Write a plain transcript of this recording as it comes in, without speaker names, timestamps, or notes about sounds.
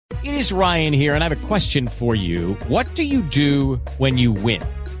It is Ryan here, and I have a question for you. What do you do when you win?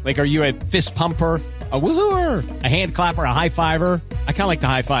 Like, are you a fist pumper, a woohooer, a hand clapper, a high fiver? I kind of like the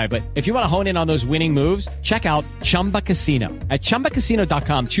high five, but if you want to hone in on those winning moves, check out Chumba Casino. At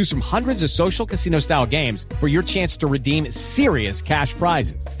ChumbaCasino.com, choose from hundreds of social casino-style games for your chance to redeem serious cash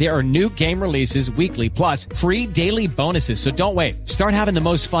prizes. There are new game releases weekly, plus free daily bonuses, so don't wait. Start having the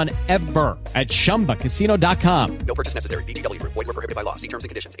most fun ever at ChumbaCasino.com. No purchase necessary. VGW Group. Void where prohibited by law. See terms and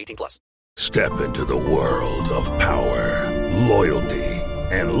conditions. 18+. Step into the world of power, loyalty,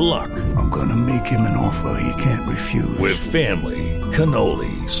 and luck. I'm gonna make him an offer he can't refuse. With family,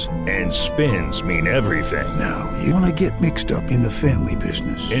 cannolis, and spins mean everything. Now, you wanna get mixed up in the family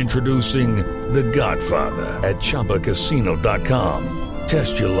business. Introducing The Godfather at ChumbaCasino.com.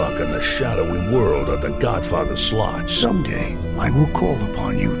 Test your luck in the shadowy world of The Godfather slot. Someday, I will call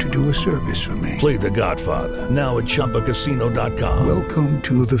upon you to do a service for me. Play The Godfather, now at ChumbaCasino.com. Welcome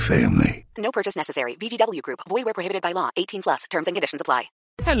to the family. No purchase necessary. VGW Group. Void where prohibited by law. 18+. Terms and conditions apply.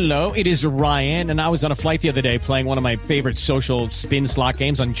 Hello, it is Ryan, and I was on a flight the other day playing one of my favorite social spin slot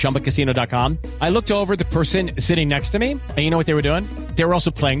games on ChumbaCasino.com. I looked over at the person sitting next to me, and you know what they were doing? They were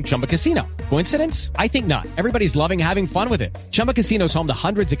also playing Chumba Casino. Coincidence? I think not. Everybody's loving having fun with it. Chumba Casino is home to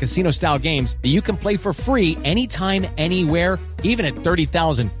hundreds of casino-style games that you can play for free anytime, anywhere, even at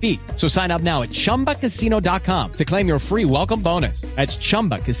 30,000 feet. So sign up now at ChumbaCasino.com to claim your free welcome bonus. That's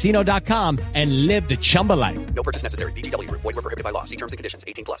ChumbaCasino.com and live the Chumba life. No purchase necessary. VGW Group. Void where prohibited by law. See terms and conditions.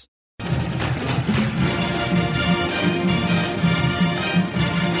 18+.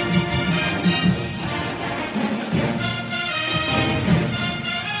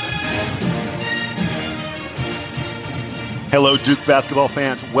 Hello, Duke basketball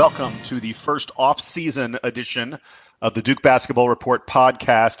fans. Welcome to the first off-season edition of the Duke Basketball Report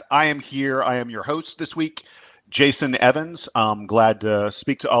podcast. I am here. I am your host this week, Jason Evans. I'm glad to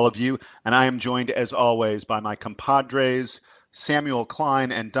speak to all of you. And I am joined, as always, by my compadres, Samuel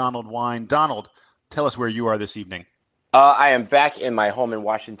Klein and Donald Wine. Donald, tell us where you are this evening. I am back in my home in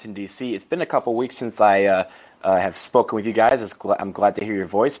Washington, D.C. It's been a couple weeks since I have spoken with you guys. I'm glad to hear your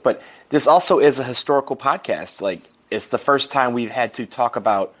voice. But this also is a historical podcast. It's the first time we've had to talk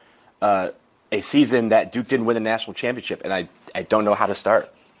about a season that Duke didn't win a national championship, and I don't know how to start.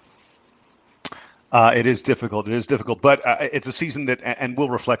 It is difficult. But it's a season that, and we'll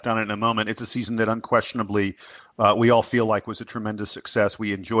reflect on it in a moment, it's a season that unquestionably we all feel like was a tremendous success.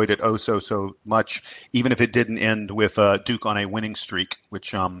 We enjoyed it so much, even if it didn't end with Duke on a winning streak,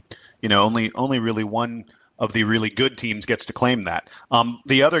 which only really one of the really good teams gets to claim that.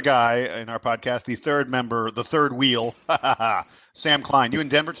 The other guy in our podcast, the third member, the third wheel, Sam Klein. You in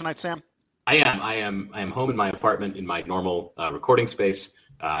Denver tonight, Sam? I am home in my apartment in my normal recording space.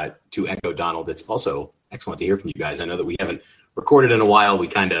 To echo Donald, it's also excellent to hear from you guys. I know that we haven't recorded in a while.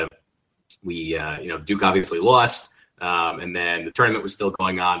 Duke obviously lost, and then the tournament was still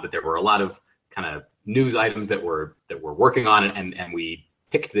going on, but there were a lot of kind of news items that we're working on, and we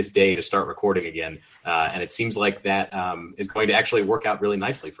picked this day to start recording again. And it seems like that is going to actually work out really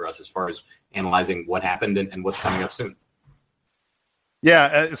nicely for us as far as analyzing what happened and what's coming up soon.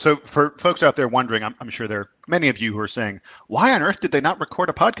 Yeah. So for folks out there wondering, I'm sure there are many of you who are saying, why on earth did they not record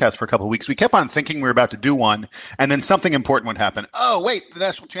a podcast for a couple of weeks? We kept on thinking we were about to do one, and then something important would happen. Oh, wait, the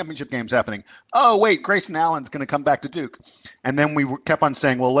national championship game's happening. Oh, wait, Grayson Allen's going to come back to Duke. And then we kept on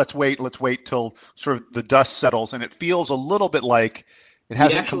saying, well, let's wait till sort of the dust settles. And it feels a little bit like it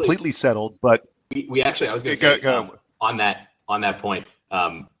hasn't completely settled, but we actually, I was going to say on that point,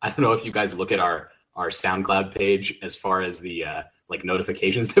 I don't know if you guys look at our SoundCloud page as far as the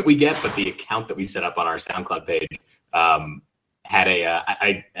notifications that we get, but the account that we set up on our SoundCloud page had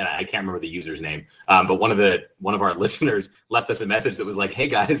I can't remember the user's name, but one of our listeners left us a message that was like, "Hey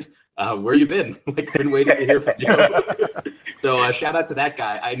guys, where you been? Been waiting to hear from you." So shout out to that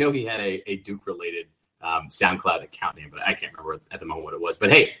guy. I know he had a Duke related SoundCloud account name, but I can't remember at the moment what it was.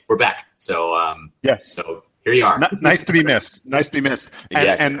 But hey, we're back. So so here you are. Nice to be missed.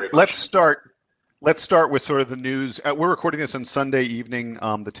 And let's start with sort of the news. We're recording this on Sunday evening,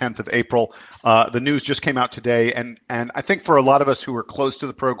 the 10th of April. The news just came out today, and I think for a lot of us who are close to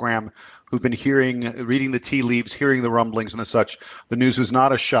the program, who've been reading the tea leaves, hearing the rumblings and the such, the news was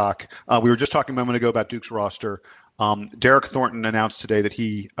not a shock. We were just talking a moment ago about Duke's roster. Derek Thornton announced today that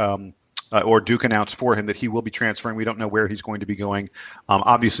he or Duke announced for him that he will be transferring. We don't know where he's going to be going.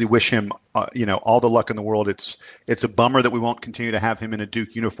 Obviously, wish him all the luck in the world. It's a bummer that we won't continue to have him in a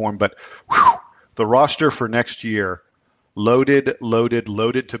Duke uniform, but the roster for next year, loaded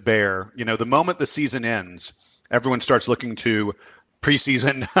to bear. The moment the season ends, everyone starts looking to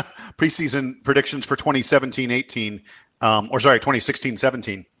preseason predictions for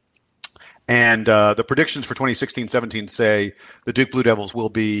 2016-17. And the predictions for 2016-17 say the Duke Blue Devils will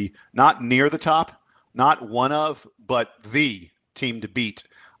be not near the top, not one of, but the team to beat.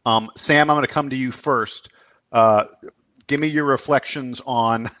 Sam, I'm going to come to you first. Give me your reflections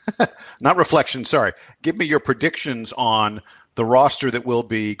on give me your predictions on the roster that will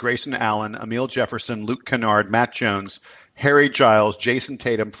be Grayson Allen, Emil Jefferson, Luke Kennard, Matt Jones, Harry Giles, Jason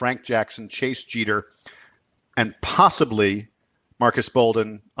Tatum, Frank Jackson, Chase Jeter, and possibly Marcus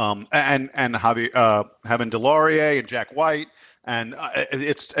Bolden, and Javier Delorier and Jack White. And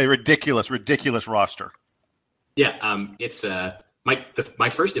it's a ridiculous roster. Yeah, it's my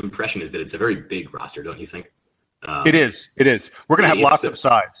first impression is that it's a very big roster, don't you think? It is. We're going to have lots of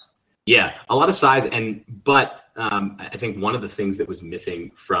size. Yeah, a lot of size, but I think one of the things that was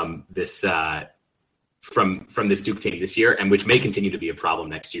missing from this from this Duke team this year, and which may continue to be a problem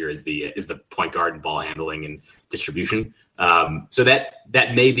next year, is the point guard and ball handling and distribution. So that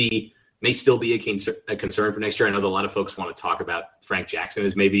may still be a concern for next year. I know that a lot of folks want to talk about Frank Jackson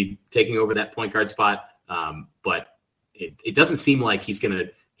as maybe taking over that point guard spot, but it doesn't seem like he's gonna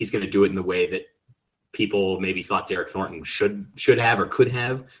do it in the way that people maybe thought Derek Thornton should have or could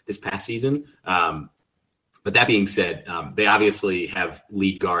have this past season. But that being said, they obviously have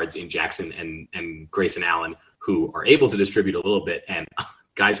lead guards in Jackson and Grayson Allen who are able to distribute a little bit, and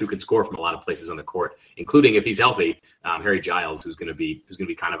guys who can score from a lot of places on the court, including, if he's healthy, Harry Giles, who's going to be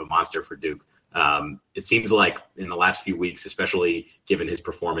kind of a monster for Duke. It seems like in the last few weeks, especially given his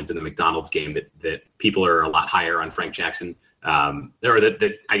performance in the McDonald's game, that people are a lot higher on Frank Jackson.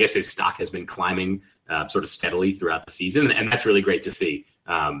 That I guess his stock has been climbing sort of steadily throughout the season, and that's really great to see.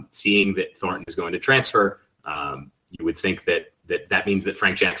 Seeing that Thornton is going to transfer, you would think that means that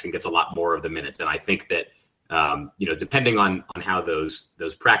Frank Jackson gets a lot more of the minutes, and I think that depending on how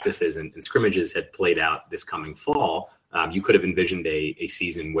those practices and scrimmages had played out this coming fall, you could have envisioned a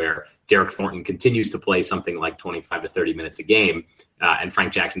season where Derek Thornton continues to play something like 25 to 30 minutes a game, and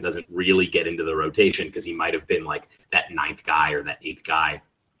Frank Jackson doesn't really get into the rotation because he might have been like that ninth guy or that eighth guy.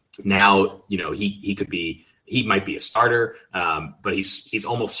 Now, he might be a starter, but he's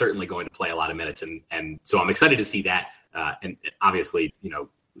almost certainly going to play a lot of minutes, and so I'm excited to see that. And obviously,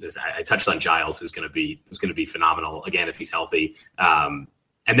 I touched on Giles, who's going to be phenomenal again if he's healthy.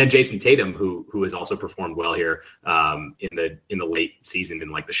 And then Jason Tatum, who has also performed well here in the late season, in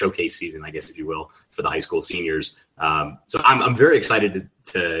like the showcase season, I guess, if you will, for the high school seniors. So I'm very excited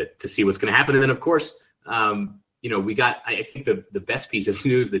to see what's going to happen. And then, of course, we got, I think the best piece of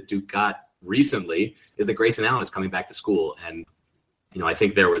news that Duke got recently is that Grayson Allen is coming back to school. And I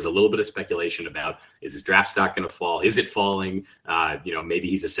think there was a little bit of speculation about, is his draft stock going to fall? Is it falling? Maybe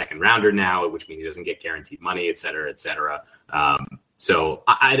he's a second rounder now, which means he doesn't get guaranteed money, et cetera, et cetera. So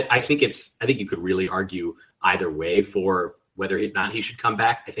I think you could really argue either way for whether or not he should come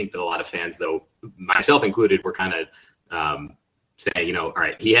back. I think that a lot of fans, though, myself included, were kind of saying, all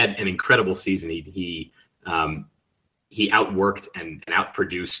right, he had an incredible season. He outworked and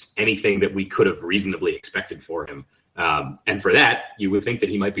outproduced anything that we could have reasonably expected for him. And for that, you would think that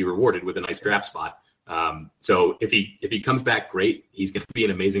he might be rewarded with a nice draft spot. So if he comes back, great. He's going to be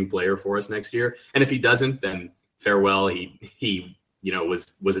an amazing player for us next year. And if he doesn't, then farewell. He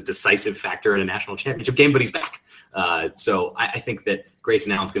was a decisive factor in a national championship game, but he's back. So I think that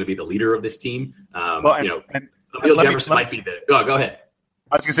Grayson Allen's going to be the leader of this team. Emil Jefferson might be the. Oh, go ahead.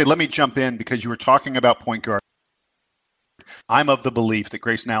 I was going to say, let me jump in because you were talking about point guard. I'm of the belief that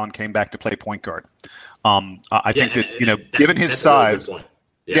Grayson Allen came back to play point guard. I think that given his size,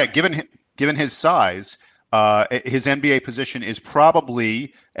 given his size, his NBA position is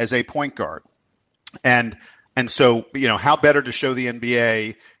probably as a point guard, and so how better to show the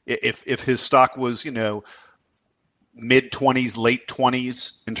NBA if his stock was mid-20s, late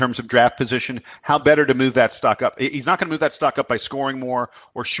 20s in terms of draft position, how better to move that stock up? He's not going to move that stock up by scoring more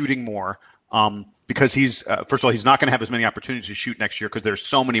or shooting more. Because he's first of all, he's not going to have as many opportunities to shoot next year because there's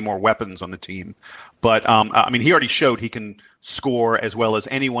so many more weapons on the team. But he already showed he can score as well as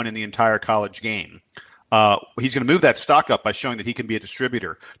anyone in the entire college game. He's going to move that stock up by showing that he can be a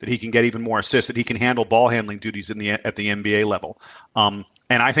distributor, that he can get even more assists, that he can handle ball handling duties at the NBA level. And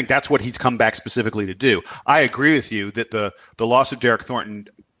I think that's what he's come back specifically to do. I agree with you that the loss of Derek Thornton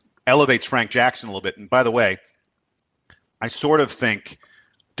elevates Frank Jackson a little bit. And by the way, I sort of think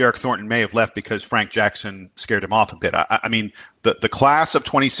Derek Thornton may have left because Frank Jackson scared him off a bit. I mean, the class of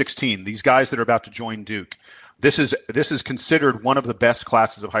 2016, these guys that are about to join Duke, this is considered one of the best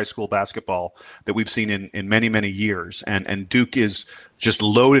classes of high school basketball that we've seen in many, many years. And Duke is just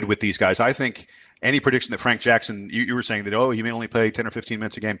loaded with these guys. I think any prediction that Frank Jackson, you were saying that, he may only play 10 or 15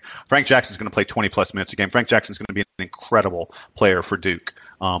 minutes a game. Frank Jackson's going to play 20 plus minutes a game. Frank Jackson's going to be an incredible player for Duke.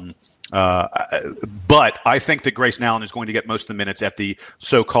 But I think that Grayson Allen is going to get most of the minutes at the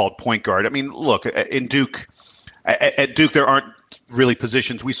so-called point guard. I mean, look, at Duke, there aren't really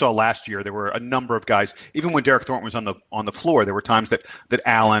positions. We saw last year there were a number of guys. Even when Derek Thornton was on the floor, there were times that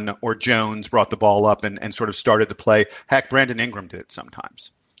Allen or Jones brought the ball up and sort of started the play. Heck, Brandon Ingram did it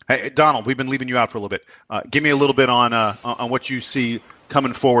sometimes. Hey, Donald, we've been leaving you out for a little bit. Give me a little bit on what you see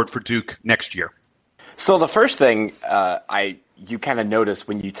coming forward for Duke next year. So the first thing you kind of notice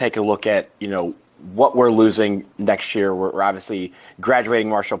when you take a look at what we're losing next year. We're obviously graduating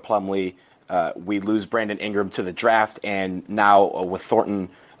Marshall Plumlee. We lose Brandon Ingram to the draft, and now with Thornton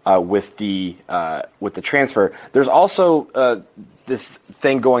with the transfer. There's also this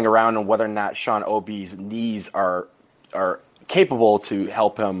thing going around on whether or not Sean Obi's knees are capable to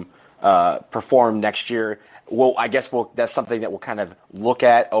help him perform next year. Well, I guess that's something that we'll kind of look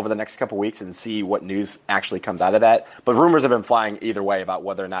at over the next couple of weeks and see what news actually comes out of that. But rumors have been flying either way about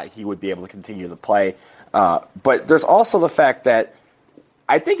whether or not he would be able to continue to play. But there's also the fact that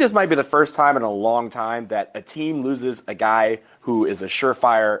I think this might be the first time in a long time that a team loses a guy who is a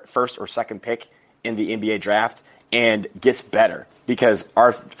surefire first or second pick in the NBA draft and gets better, because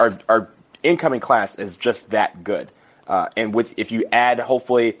our incoming class is just that good. And if you add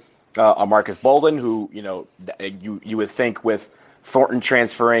hopefully a Marcus Bolden, who you would think with Thornton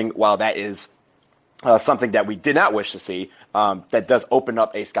transferring, while that is something that we did not wish to see, that does open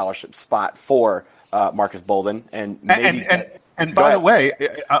up a scholarship spot for Marcus Bolden, and maybe. And by the way,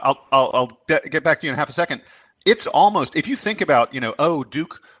 I'll get back to you in half a second. It's almost, if you think about,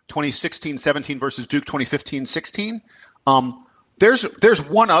 Duke 2016-17 versus Duke 2015-16, there's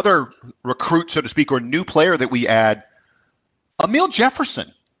one other recruit, so to speak, or new player that we add, Emil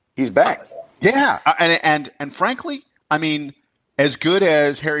Jefferson. He's back. Yeah, and frankly, I mean, as good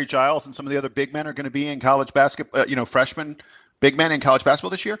as Harry Giles and some of the other big men are going to be in college basketball, freshmen, big men in college basketball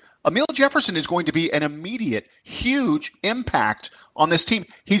this year, Emil Jefferson is going to be an immediate, huge impact on this team.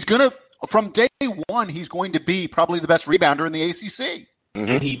 He's going to, from day one, he's going to be probably the best rebounder in the ACC.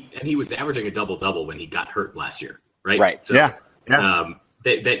 Mm-hmm. And he was averaging a double-double when he got hurt last year, right? Right. So, yeah.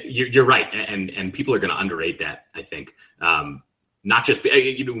 That you're right, and people are going to underrate that, I think. Not just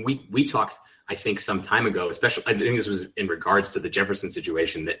we talked, I think, some time ago, especially I think this was in regards to the Jefferson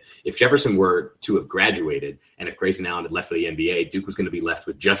situation, that if Jefferson were to have graduated and if Grayson Allen had left for the NBA, Duke was going to be left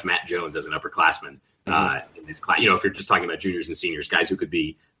with just Matt Jones as an upperclassman in this class. If you're just talking about juniors and seniors, guys who could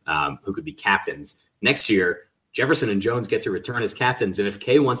be captains next year, Jefferson and Jones get to return as captains, and if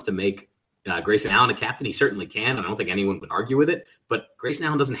Kay wants to make Grayson Allen a captain, he certainly can. I don't think anyone would argue with it, but Grayson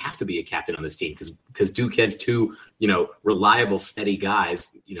Allen doesn't have to be a captain on this team because Duke has two, reliable, steady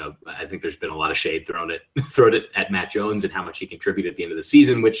guys. I think there's been a lot of shade thrown at Matt Jones and how much he contributed at the end of the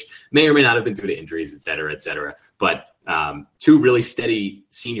season, which may or may not have been due to injuries, et cetera, et cetera. But two really steady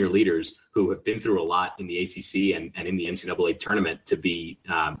senior leaders who have been through a lot in the ACC and in the NCAA tournament to be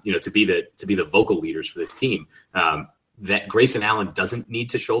the vocal leaders for this team. That Grayson Allen doesn't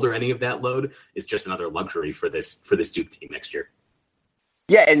need to shoulder any of that load is just another luxury for this Duke team next year.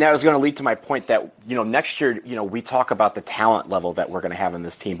 Yeah, and that was going to lead to my point that, next year, we talk about the talent level that we're going to have in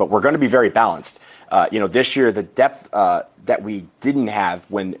this team, but we're going to be very balanced. This year, the depth that we didn't have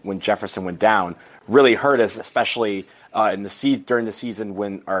when Jefferson went down really hurt us, especially during the season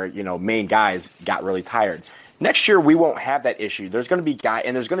when our, main guys got really tired. Next year, we won't have that issue. There's going to be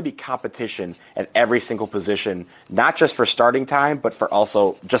there's going to be competition at every single position, not just for starting time, but for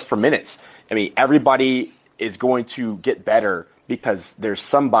also just for minutes. I mean, everybody is going to get better because there's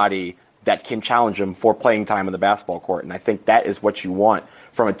somebody that can challenge them for playing time on the basketball court. And I think that is what you want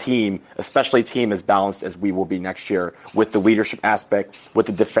from a team, especially a team as balanced as we will be next year, with the leadership aspect, with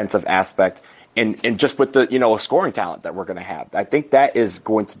the defensive aspect, and just with the, scoring talent that we're going to have. I think that is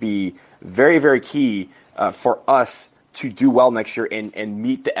going to be very, very key for us to do well next year and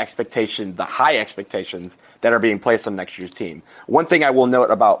meet the high expectations that are being placed on next year's team. One thing I will note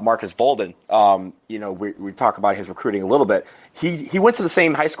about Marcus Bolden, we talk about his recruiting a little bit. He went to the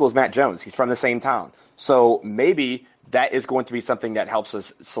same high school as Matt Jones. He's from the same town. So maybe that is going to be something that helps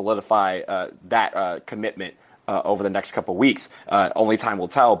us solidify that commitment over the next couple of weeks. Only time will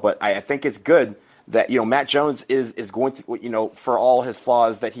tell, but I think it's good that, Matt Jones is going to, for all his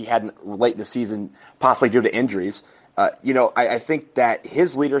flaws that he had late in the season, possibly due to injuries, I think that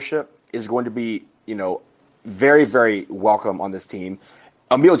his leadership is going to be, very, very welcome on this team.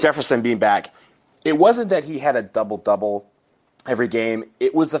 Emil Jefferson being back, it wasn't that he had a double-double every game.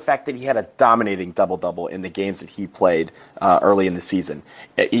 It was the fact that he had a dominating double-double in the games that he played early in the season.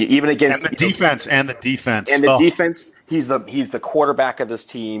 Even against and the defense. And the defense, he's the quarterback of this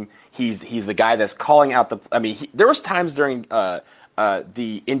team. He's the guy that's calling out there was times during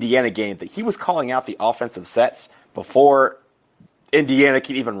the Indiana game that he was calling out the offensive sets before Indiana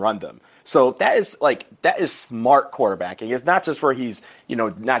could even run them. So that is smart quarterbacking. It's not just where he's,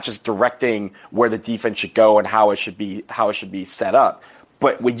 not just directing where the defense should go and how it should be set up.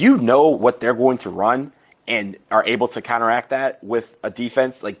 But when you know what they're going to run and are able to counteract that with a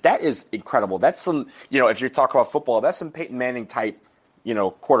defense, that is incredible. That's some, if you're talking about football, that's some Peyton Manning type,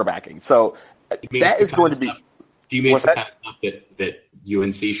 quarterbacking. So that is going to be. Do you mean the kind of stuff that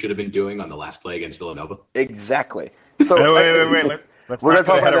UNC should have been doing on the last play against Villanova? Exactly. So wait. Let's not get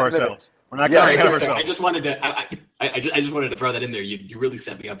ahead of ourselves. We're not getting ahead of ourselves. I just wanted to throw that in there. You really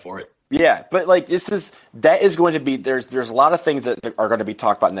set me up for it. Yeah, but that is going to be there's a lot of things that are going to be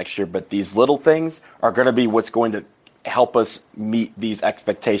talked about next year, but these little things are going to be what's going to help us meet these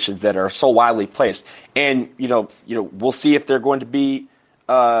expectations that are so widely placed. And we'll see if they're going to be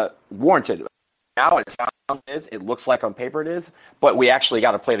warranted. Now it looks like on paper it is, but we actually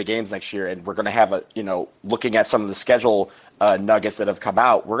got to play the games next year, and we're going to have looking at some of the schedule nuggets that have come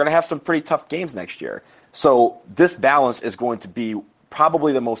out, we're going to have some pretty tough games next year. So this balance is going to be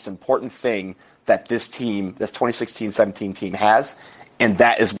probably the most important thing that this 2016-17 team has, and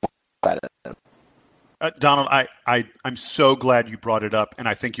that is what Donald, I'm so glad you brought it up, and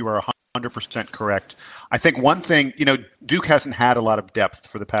I think you are 100% correct. I think one thing, Duke hasn't had a lot of depth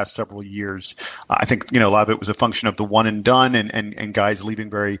for the past several years. I think, a lot of it was a function of the one and done and guys leaving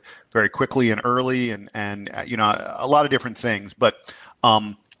very, very quickly and early and a lot of different things. But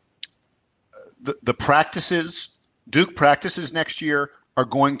the practices, Duke practices next year are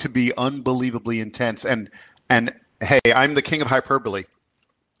going to be unbelievably intense. And hey, I'm the king of hyperbole.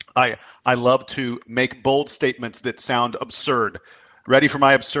 I love to make bold statements that sound absurd. Ready for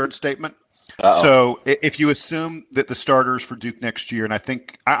my absurd statement? Uh-oh. So if you assume that the starters for Duke next year, and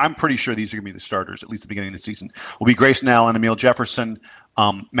I'm pretty sure these are going to be the starters, at least at the beginning of the season, will be Grayson Allen, Emil Jefferson,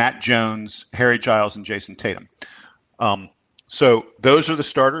 Matt Jones, Harry Giles, and Jason Tatum. So those are the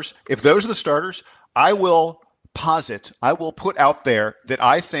starters. If those are the starters, I will put out there that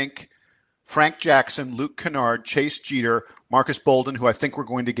I think Frank Jackson, Luke Kennard, Chase Jeter, Marcus Bolden, who I think we're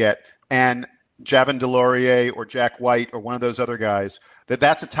going to get, and Javon DeLaurier or Jack White or one of those other guys,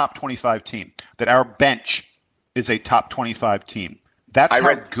 that's a top 25 team, that our bench is a top 25 team. That's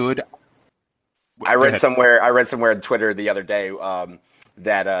good. I read somewhere on Twitter the other day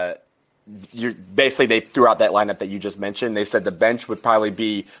that they threw out that lineup that you just mentioned. They said the bench would probably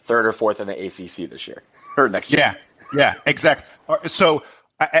be third or fourth in the ACC this year or next year. Yeah, exactly. So,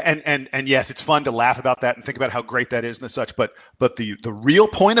 and yes, it's fun to laugh about that and think about how great that is and such. But the real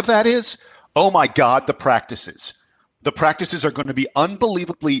point of that is, oh my God, the practices. The practices are going to be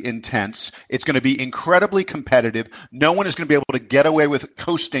unbelievably intense. It's going to be incredibly competitive. No one is going to be able to get away with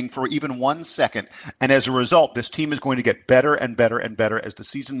coasting for even 1 second. And as a result, this team is going to get better and better and better as the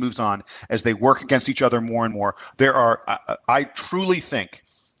season moves on, as they work against each other more and more. I truly think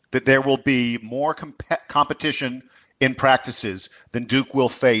that there will be more competition in practices than Duke will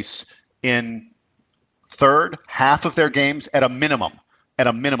face in third half of their games at a minimum,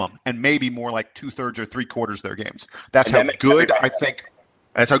 and maybe more like 2/3 or 3/4 of their games. That's how good I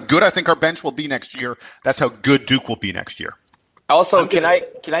think our bench will be next year. That's how good Duke will be next year. Also, can I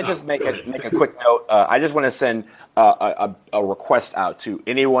just make a quick note? I just want to send a request out to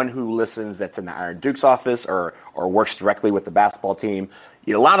anyone who listens that's in the Iron Duke's office or works directly with the basketball team.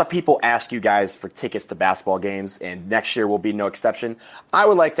 A lot of people ask you guys for tickets to basketball games, and next year will be no exception. I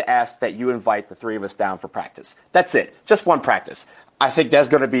would like to ask that you invite the three of us down for practice. That's it. Just one practice. I think that's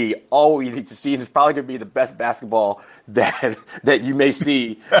going to be all we need to see, and it's probably going to be the best basketball that you may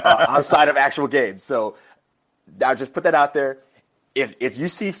see outside of actual games. So I'll just put that out there. If you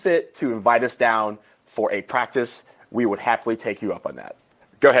see fit to invite us down for a practice, we would happily take you up on that.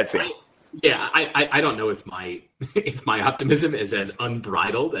 Go ahead, Sam. I don't know if my optimism is as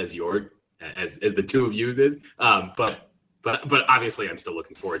unbridled as the two of you's is, but obviously I'm still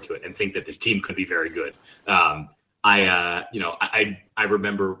looking forward to it and think that this team could be very good. I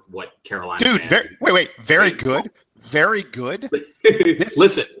remember what Carolina. Dude, very good.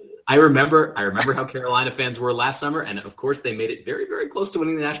 Listen, I remember how Carolina fans were last summer, and of course they made it very, very close to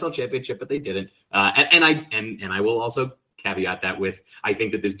winning the national championship, but they didn't. And I will also caveat that with, I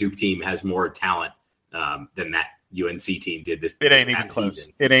think that this Duke team has more talent than that UNC team did this. It ain't even close.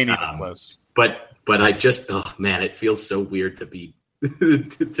 Season. It ain't even close. But I just, oh man, it feels so weird to be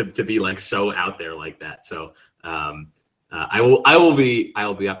to be like so out there like that. So I will be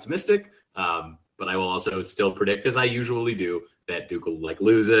optimistic, but I will also still predict, as I usually do, that Duke will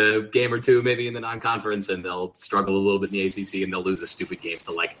lose a game or two maybe in the non-conference, and they'll struggle a little bit in the ACC, and they'll lose a stupid game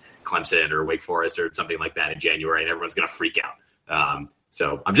to Clemson or Wake Forest or something like that in January, and everyone's going to freak out.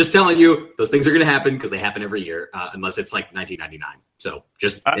 So I'm just telling you, those things are going to happen because they happen every year, unless it's 1999. So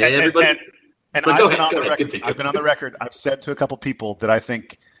just everybody. And I've been on the record. I've said to a couple people that I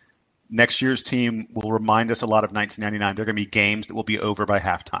think next year's team will remind us a lot of 1999. There are going to be games that will be over by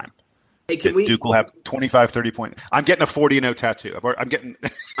halftime. Hey, Duke will have 25, 30 points. I'm getting a 40-0 tattoo. I'm getting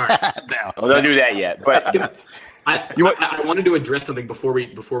now. Well, don't do that yet. But I wanted to address something before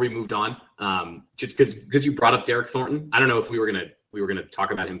we moved on. Just because you brought up Derek Thornton, I don't know if we were gonna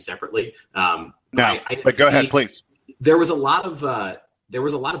talk about him separately. No, but go ahead, please. There was a lot of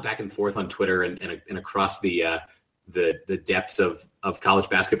back and forth on Twitter and across the depths of college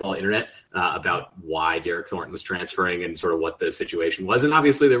basketball internet about why Derek Thornton was transferring and sort of what the situation was. And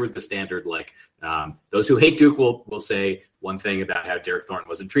obviously there was the standard, those who hate Duke will say one thing about how Derek Thornton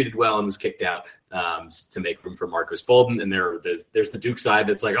wasn't treated well and was kicked out to make room for Marcus Bolden. And there's the Duke side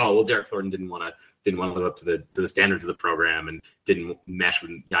that's Derek Thornton didn't want to live up to the standards of the program and didn't mesh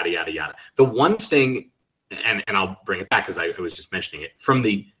with yada, yada, yada. The one thing, and I'll bring it back because I was just mentioning it, from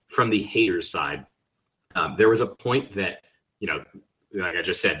the haters side, there was a point that, like I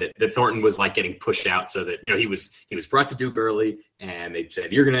just said, that Thornton was getting pushed out so that, he was brought to Duke early and they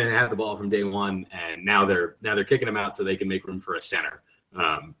said, you're going to have the ball from day one. And now they're kicking him out so they can make room for a center,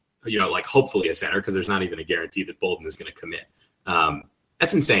 hopefully a center, because there's not even a guarantee that Bolden is going to commit.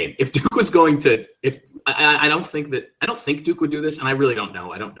 That's insane. If Duke was going to, I don't think Duke would do this. And I really don't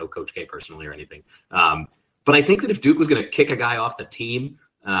know. I don't know Coach K personally or anything. But I think that if Duke was going to kick a guy off the team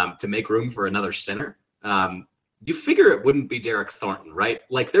to make room for another center, you figure it wouldn't be Derek Thornton, right?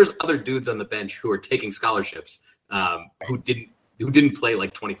 There's other dudes on the bench who are taking scholarships who didn't play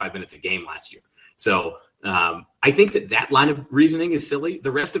 25 minutes a game last year. So I think that line of reasoning is silly.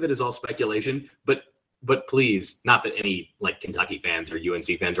 The rest of it is all speculation. But please, not that any Kentucky fans or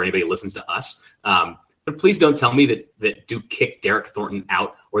UNC fans or anybody listens to us, but please don't tell me that Duke kicked Derek Thornton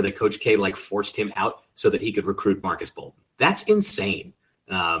out or that Coach K forced him out so that he could recruit Marcus Bolden. That's insane.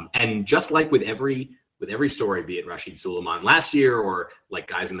 And just like with every story, be it Rashid Suleiman last year or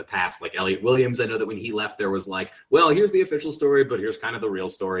guys in the past, like Elliot Williams, I know that when he left, there was here's the official story, but here's kind of the real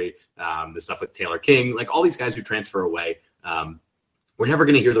story. The stuff with Taylor King, all these guys who transfer away. We're never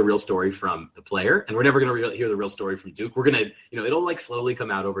going to hear the real story from the player, and we're never going to hear the real story from Duke. We're going to, it'll slowly come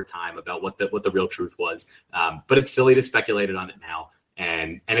out over time about what the real truth was. But it's silly to speculate on it now.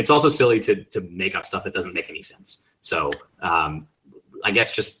 And it's also silly to make up stuff that doesn't make any sense. So I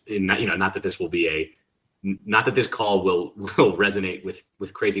guess just, not that this will be not that this call will resonate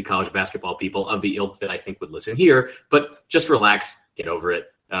with crazy college basketball people of the ilk that I think would listen here, but just relax, get over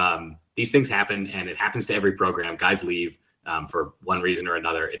it. These things happen, and it happens to every program. Guys leave for one reason or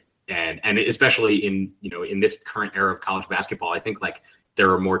another. And especially in this current era of college basketball, I think there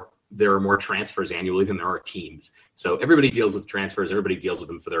are more transfers annually than there are teams. So everybody deals with transfers. Everybody deals with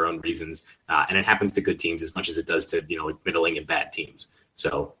them for their own reasons. And it happens to good teams as much as it does to, middling and bad teams.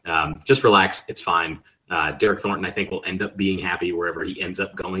 So just relax. It's fine. Derek Thornton, I think, will end up being happy wherever he ends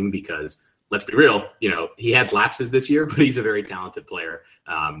up going because, let's be real, he had lapses this year, but he's a very talented player.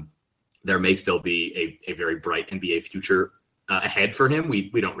 There may still be a very bright NBA future ahead for him.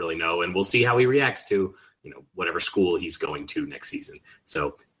 We don't really know, and we'll see how he reacts to whatever school he's going to next season.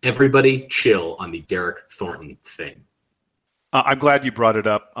 So everybody chill on the Derek Thornton thing. I'm glad you brought it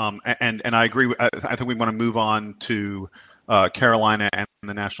up, and I agree. I think we want to move on to Carolina and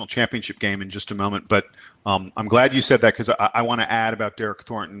the national championship game in just a moment. But I'm glad you said that because I want to add about Derek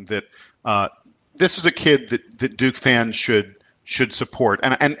Thornton that this is a kid that Duke fans should support,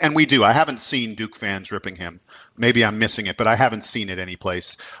 and we do. I haven't seen Duke fans ripping him. Maybe I'm missing it, but I haven't seen it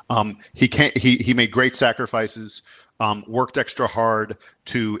anyplace. He made great sacrifices, worked extra hard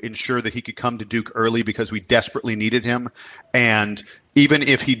to ensure that he could come to Duke early because we desperately needed him. And even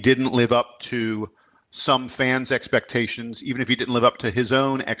if he didn't live up to some fans' expectations, even if he didn't live up to his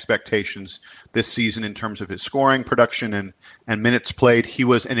own expectations this season in terms of his scoring production and minutes played, he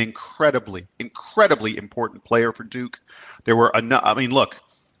was an incredibly important player for Duke. There were look,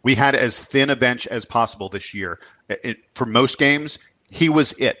 we had as thin a bench as possible this year. For most games, he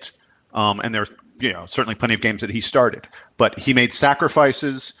was it. And there's certainly plenty of games that he started, but he made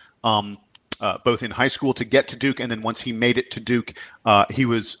sacrifices both in high school to get to Duke, and then once he made it to Duke, he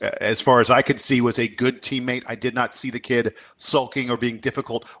was, as far as I could see, was a good teammate. I did not see the kid sulking or being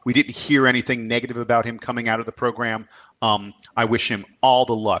difficult. We didn't hear anything negative about him coming out of the program. I wish him all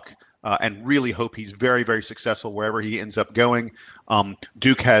the luck and really hope he's very, very successful wherever he ends up going.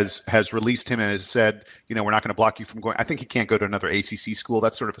 Duke has released him and has said, we're not going to block you from going. I think he can't go to another ACC school.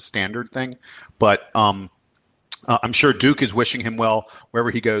 That's sort of a standard thing. But I'm sure Duke is wishing him well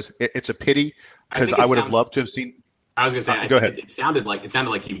wherever he goes. It's a pity because I would have loved to have seen. I was going to say, go ahead. It sounded like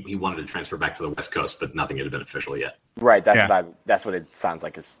he wanted to transfer back to the West Coast, but nothing had been official yet. Right. That's what it sounds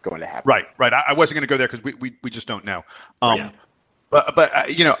like is going to happen. Right. I wasn't going to go there because we just don't know. But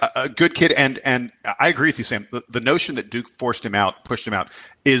a good kid, and I agree with you, Sam. The notion that Duke pushed him out,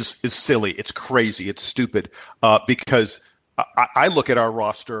 is silly. It's crazy. It's stupid. Because I look at our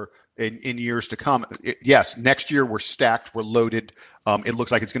roster in years to come. Yes, next year we're stacked, we're loaded. It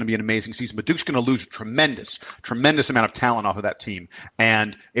looks like it's going to be an amazing season, but Duke's going to lose a tremendous amount of talent off of that team.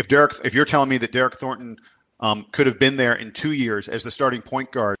 And if you're telling me that Derek Thornton could have been there in 2 years as the starting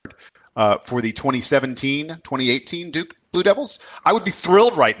point guard for the 2017-2018 Duke Blue Devils, I would be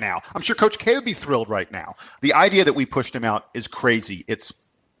thrilled right now. I'm sure Coach K would be thrilled right now. The idea that we pushed him out is crazy.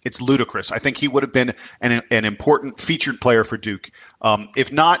 It's ludicrous. I think he would have been an important featured player for Duke.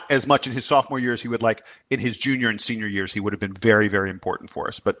 If not as much in his sophomore years, he would like in his junior and senior years, he would have been very, very important for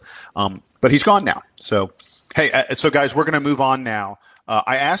us. But he's gone now. So, hey, so guys, we're going to move on now.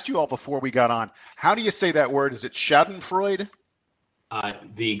 I asked you all before we got on, how do you say that word? Is it Schadenfreude?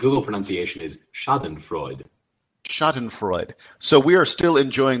 The Google pronunciation is Schadenfreude. Schadenfreude. So we are still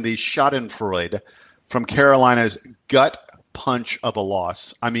enjoying the Schadenfreude from Carolina's gut punch of a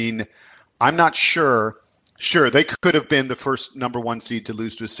loss. I mean, I'm not sure. Sure, they could have been the first number 1 seed to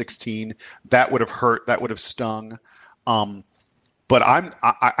lose to a 16. That would have hurt. That would have stung. But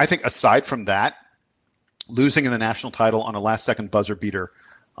I think aside from that, losing in the national title on a last-second buzzer beater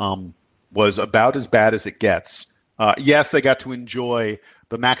was about as bad as it gets. Yes, they got to enjoy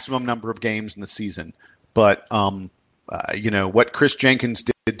the maximum number of games in the season, but what Chris Jenkins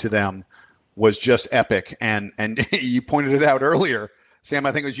did to them was just epic. And you pointed it out earlier, Sam.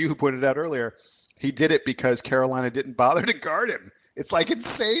 I think it was you who pointed it out earlier. He did it because Carolina didn't bother to guard him. It's like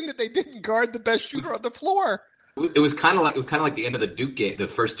insane that they didn't guard the best shooter on the floor. It was kind of like the end of the Duke game, the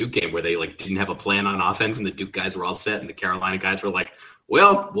first Duke game, where they didn't have a plan on offense, and the Duke guys were all set, and the Carolina guys were like,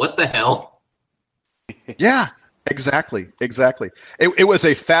 "Well, what the hell?" Yeah, exactly. It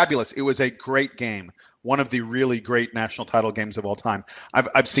was a great game. One of the really great national title games of all time.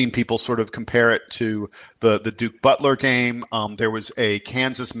 I've seen people sort of compare it to the Duke Butler game. There was a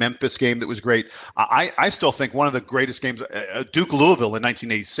Kansas Memphis game that was great. I still think one of the greatest games, Duke Louisville in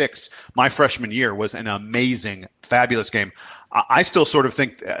 1986, my freshman year, was an amazing, fabulous game. I still sort of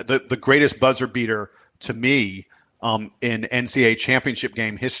think the greatest buzzer beater to me in NCAA championship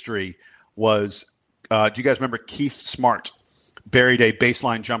game history was. Do you guys remember Keith Smart? Buried a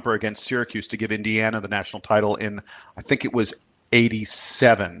baseline jumper against Syracuse to give Indiana the national title in, I think it was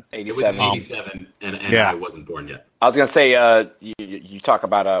 87. It was 87, and yeah. I wasn't born yet. I was going to say, you talk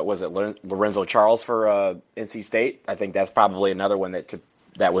about, was it Lorenzo Charles for NC State? I think that's probably another one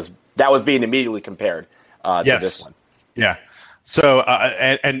that was being immediately compared to this one. Yeah. So,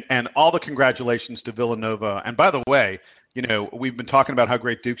 and all the congratulations to Villanova. And by the way, we've been talking about how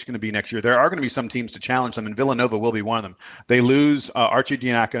great Duke's going to be next year. There are going to be some teams to challenge them, and Villanova will be one of them. They lose Archie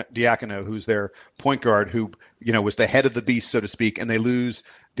Diacono, who's their point guard, who was the head of the beast, so to speak, and they lose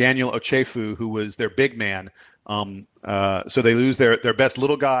Daniel Ochefu, who was their big man. So they lose their best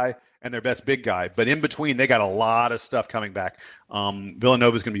little guy and their best big guy. But in between, they got a lot of stuff coming back.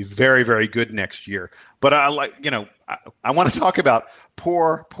 Villanova is going to be very, very good next year. But I want to talk about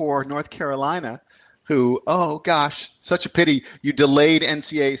poor North Carolina. Who, oh gosh, such a pity. You delayed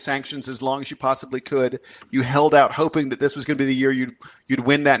NCAA sanctions as long as you possibly could. You held out hoping that this was going to be the year you'd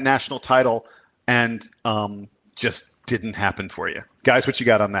win that national title, and just didn't happen for you. Guys, what you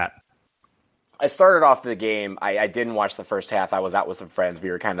got on that? I started off the game. I didn't watch the first half. I was out with some friends. We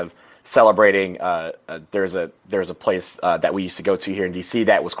were kind of celebrating. There's a place that we used to go to here in DC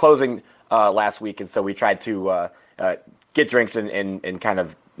that was closing last week, and so we tried to get drinks and kind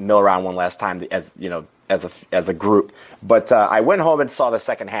of mill around one last time as a group. But I went home and saw the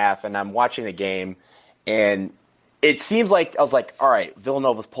second half, and I'm watching the game, and it seems like I was like, all right,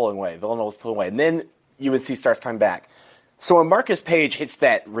 Villanova's pulling away, and then UNC starts coming back. So when Marcus Page hits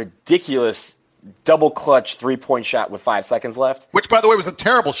that ridiculous double clutch 3-point shot with 5 seconds left, which by the way was a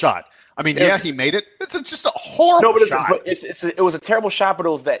terrible shot. I mean, he made it. It's just a horrible shot. It was a terrible shot, but it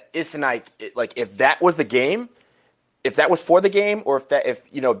was that if that was the game. If that was for the game, or if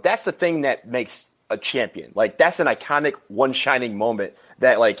that's the thing that makes a champion. Like, that's an iconic one shining moment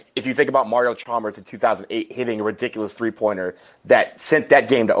that, like, if you think about Mario Chalmers in 2008 hitting a ridiculous three-pointer that sent that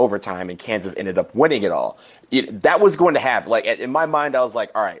game to overtime and Kansas ended up winning it all. That was going to happen. Like, in my mind, I was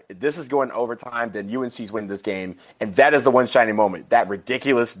like, all right, if this is going to overtime, then UNC's winning this game. And that is the one shining moment. That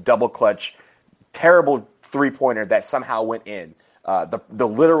ridiculous double clutch, terrible three-pointer that somehow went in. The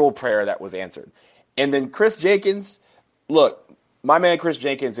literal prayer that was answered. And then Chris Jenkins, look, my man Chris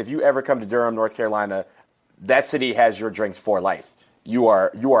Jenkins, if you ever come to Durham, North Carolina, that city has your drinks for life. You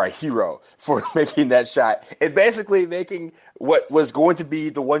are a hero for making that shot and basically making what was going to be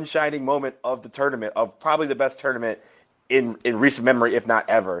the one shining moment of the tournament, of probably the best tournament in recent memory, if not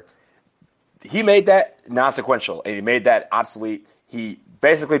ever. He made that non-sequential, and he made that obsolete.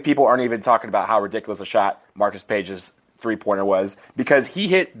 Basically, people aren't even talking about how ridiculous a shot Marcus Page's three-pointer was, because he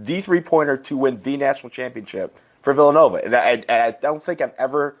hit the three-pointer to win the national championship for Villanova. And I don't think I've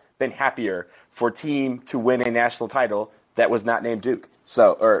ever been happier for a team to win a national title that was not named Duke.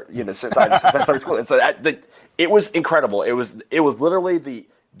 So, or, since I started school. And so it was incredible. It was literally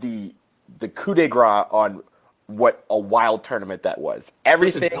the coup de grace on what a wild tournament that was.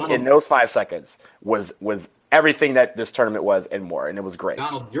 Everything in those 5 seconds was everything that this tournament was and more, and it was great.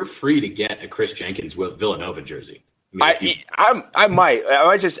 Donald, you're free to get a Chris Jenkins Villanova jersey. I might.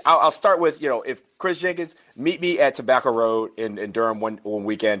 I'll start with, if Chris Jenkins, meet me at Tobacco Road in Durham one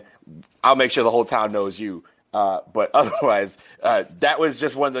weekend, I'll make sure the whole town knows you. But otherwise, that was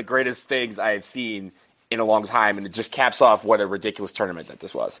just one of the greatest things I have seen in a long time, and it just caps off what a ridiculous tournament that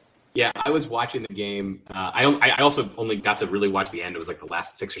this was. Yeah, I was watching the game. I also only got to really watch the end. It was like the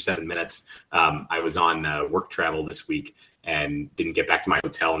last 6 or 7 minutes. I was on work travel this week and didn't get back to my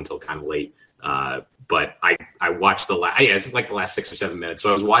hotel until kind of late. But I watched this is like the last 6 or 7 minutes. So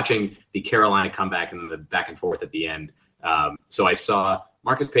I was watching the Carolina comeback and the back and forth at the end. So I saw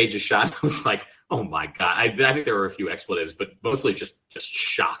Marcus Page's shot. I was like, oh my God. I think there were a few expletives, but mostly just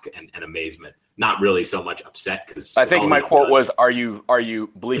shock and amazement. Not really so much upset, because I think my quote was, "Are you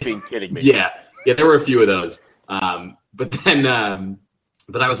bleeping kidding me?" Yeah, there were a few of those. But then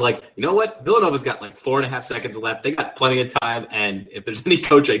but I was like, you know what? Villanova's got like 4.5 seconds left. They got plenty of time. And if there's any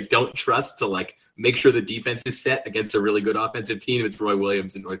coach I don't trust to like make sure the defense is set against a really good offensive team, it's Roy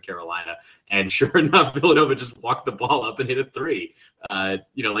Williams in North Carolina. And sure enough, Villanova just walked the ball up and hit a three.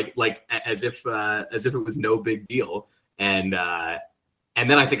 Like as if it was no big deal. And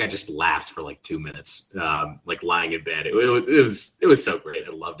then I think I just laughed for like 2 minutes, like lying in bed. It was so great.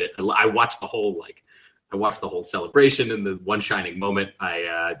 I loved it. I watched the whole celebration and the one shining moment.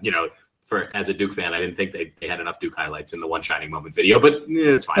 As a Duke fan, I didn't think they had enough Duke highlights in the one shining moment video, but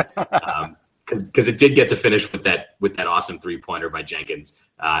it's fine. Because it did get to finish with that awesome 3-pointer by Jenkins,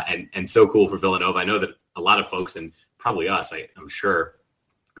 and so cool for Villanova. I know that a lot of folks, and probably us, I'm sure,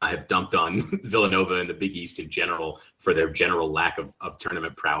 I have dumped on Villanova and the Big East in general for their general lack of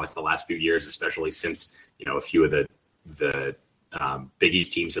tournament prowess the last few years, especially since a few of the Big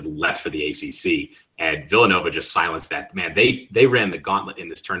East teams had left for the ACC, and Villanova just silenced that. Man, they ran the gauntlet in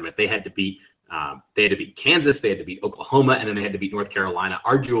this tournament. They had to beat Kansas, they had to beat Oklahoma, and then they had to beat North Carolina,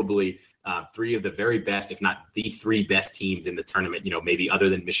 arguably three of the very best, if not the three best teams in the tournament, maybe other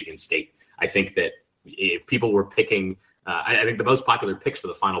than Michigan State. I think that if people were picking, I think the most popular picks for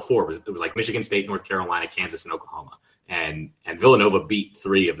the Final Four was like Michigan State, North Carolina, Kansas, and Oklahoma. And Villanova beat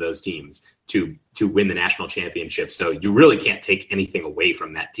three of those teams to win the national championship. So you really can't take anything away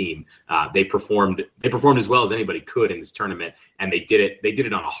from that team. They performed as well as anybody could in this tournament, and they did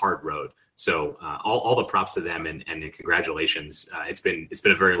it on a hard road. So all the props to them and congratulations. It's been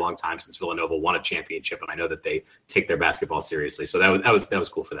a very long time since Villanova won a championship, and I know that they take their basketball seriously. So that was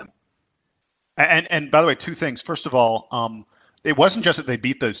cool for them. And by the way, two things. First of all, it wasn't just that they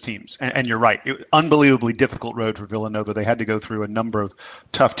beat those teams, and you're right. It was an unbelievably difficult road for Villanova. They had to go through a number of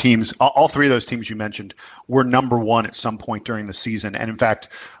tough teams. All three of those teams you mentioned were number one at some point during the season. And in fact,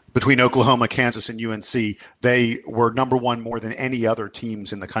 between Oklahoma, Kansas, and UNC, they were number one more than any other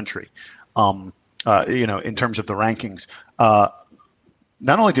teams in the country, in terms of the rankings.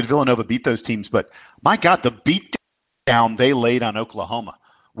 Not only did Villanova beat those teams, but my God, the beat down they laid on Oklahoma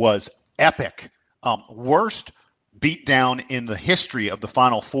was epic. Worst beatdown in the history of the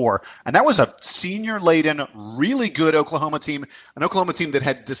Final Four. And that was a senior-laden, really good Oklahoma team, an Oklahoma team that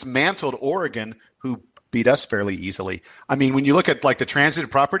had dismantled Oregon, who beat us fairly easily. I mean, when you look at like the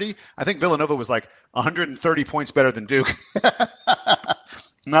transitive property, I think Villanova was like 130 points better than Duke.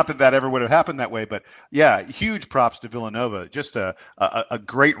 Not that ever would have happened that way, but yeah, huge props to Villanova. Just a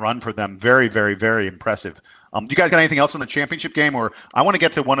great run for them. Very, very, very impressive. You guys got anything else on the championship game? Or I want to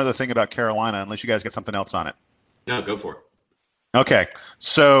get to one other thing about Carolina, unless you guys got something else on it. No, go for it. Okay.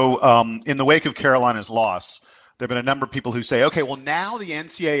 So in the wake of Carolina's loss, there have been a number of people who say, okay, well, now the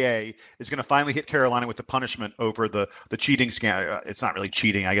NCAA is going to finally hit Carolina with the punishment over the cheating scandal. It's not really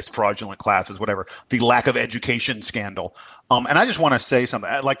cheating, I guess, fraudulent classes, whatever, the lack of education scandal. And I just want to say something.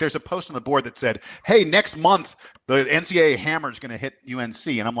 Like, there's a post on the board that said, hey, next month, the NCAA hammer is going to hit UNC.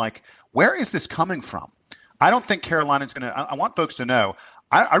 And I'm like, where is this coming from? I don't think Carolina's going to – I want folks to know,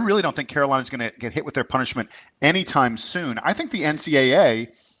 I really don't think Carolina's going to get hit with their punishment anytime soon. I think the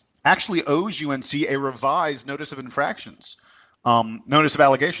NCAA – actually owes UNC a revised notice of infractions, notice of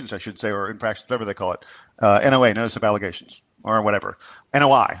allegations, I should say, or infractions, whatever they call it, NOA, notice of allegations, or whatever,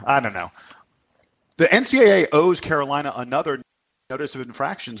 NOI, I don't know. The NCAA owes Carolina another notice of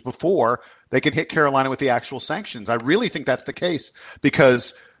infractions before they can hit Carolina with the actual sanctions. I really think that's the case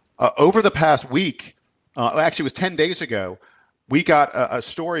because over the past week, actually it was 10 days ago, we got a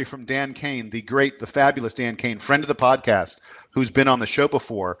story from Dan Kane, the fabulous Dan Kane, friend of the podcast, who's been on the show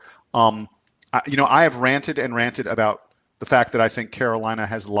before. I have ranted about the fact that I think Carolina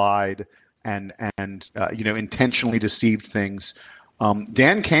has lied and intentionally deceived things.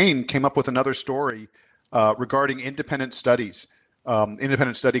 Dan Kane came up with another story regarding independent study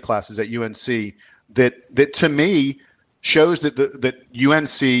classes at UNC that to me shows that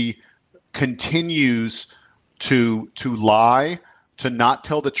UNC continues to lie, to not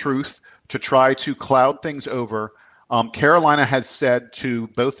tell the truth, to try to cloud things over. Carolina has said to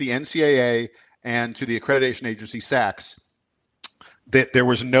both the NCAA and to the accreditation agency, SACS, that there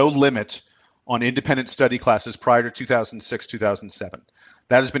was no limit on independent study classes prior to 2006, 2007.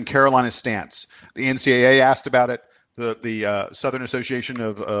 That has been Carolina's stance. The NCAA asked about it. The Southern Association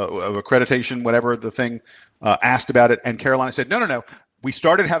of Accreditation, whatever the thing, asked about it. And Carolina said, no. We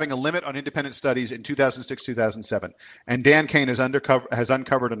started having a limit on independent studies in 2006, 2007. And Dan Kane has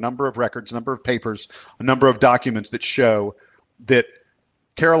uncovered a number of records, a number of papers, a number of documents that show that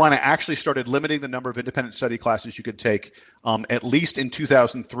Carolina actually started limiting the number of independent study classes you could take at least in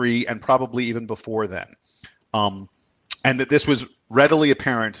 2003 and probably even before then. And that this was readily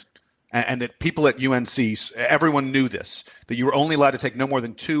apparent and that people at UNC, everyone knew this, that you were only allowed to take no more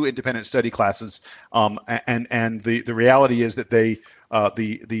than 2 independent study classes. And the reality is that the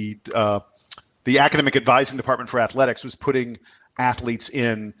academic advising department for athletics was putting athletes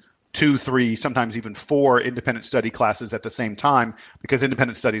in 2, 3, sometimes even 4 independent study classes at the same time because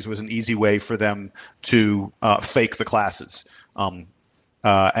independent studies was an easy way for them to fake the classes.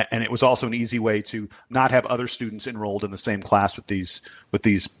 And it was also an easy way to not have other students enrolled in the same class with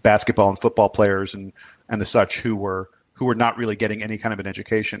these basketball and football players and the such who were not really getting any kind of an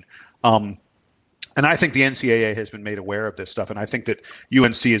education. And I think the NCAA has been made aware of this stuff, and I think that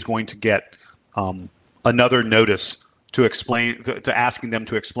UNC is going to get another notice to explain, to asking them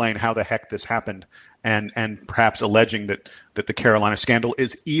to explain how the heck this happened, and perhaps alleging that the Carolina scandal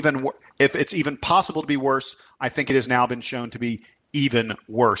is if it's even possible to be worse. I think it has now been shown to be even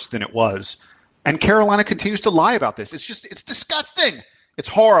worse than it was, and Carolina continues to lie about this. It's disgusting. It's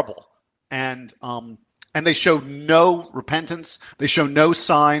horrible, and they show no repentance. They show no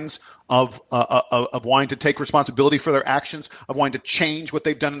signs of wanting to take responsibility for their actions, of wanting to change what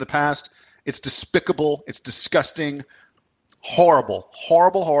they've done in the past. It's despicable. It's disgusting, horrible,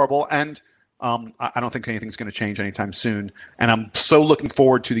 and I don't think anything's going to change anytime soon. And I'm so looking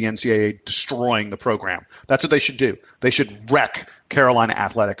forward to the NCAA destroying the program. That's what they should do. They should wreck Carolina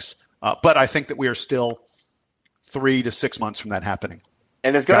athletics. But I think that we are still 3 to 6 months from that happening.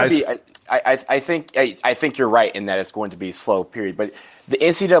 And it's going to be. I think you're right in that it's going to be a slow period. But the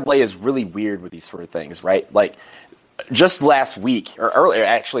NCAA is really weird with these sort of things, right? Like just last week, or earlier,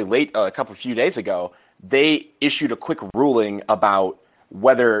 actually late a few days ago, they issued a quick ruling about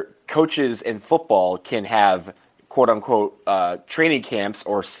whether coaches in football can have quote unquote training camps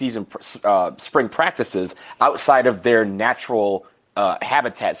or spring practices outside of their natural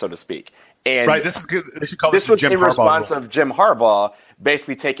habitat, so to speak. And right, this is good. They should call this was Jim in Harbaugh response rule. of Jim Harbaugh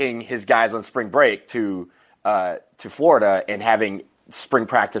basically taking his guys on spring break to Florida and having spring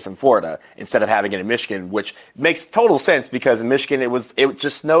practice in Florida instead of having it in Michigan, which makes total sense because in Michigan it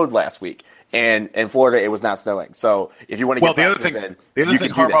just snowed last week, and in Florida it was not snowing. So if you want to get the other thing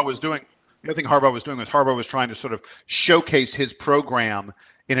Harbaugh was doing Harbaugh was trying to sort of showcase his program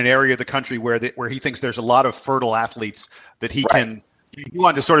in an area of the country where he thinks there's a lot of fertile athletes that he can. He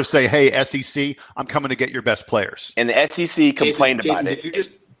wanted to sort of say, "Hey, SEC, I'm coming to get your best players." And the SEC complained about it.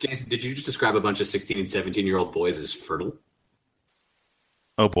 Jason, did you just describe a bunch of 16 and 17-year-old boys as fertile?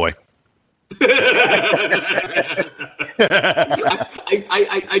 Oh boy. I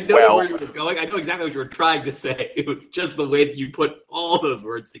know where you were going. I know exactly what you were trying to say. It was just the way that you put all those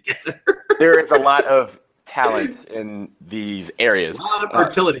words together. There is a lot of talent in these areas. A lot of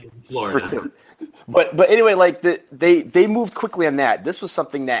fertility in Florida. But anyway, like they moved quickly on that. This was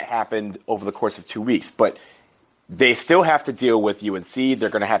something that happened over the course of 2 weeks, but they still have to deal with UNC. They're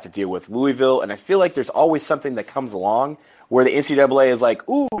going to have to deal with Louisville, and I feel like there's always something that comes along where the NCAA is like,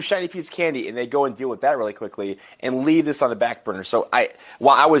 "Ooh, shiny piece of candy," and they go and deal with that really quickly and leave this on the back burner. So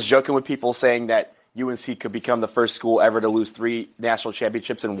while I was joking with people saying that UNC could become the first school ever to lose 3 national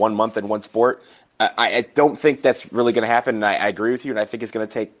championships in 1 month in one sport, I don't think that's really going to happen, and I agree with you, and I think it's going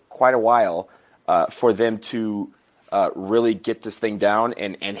to take quite a while for them to really get this thing down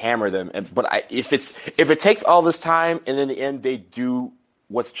and hammer them. But if it takes all this time and in the end they do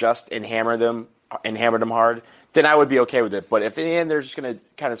what's just and hammer them hard, then I would be okay with it. But if in the end they're just going to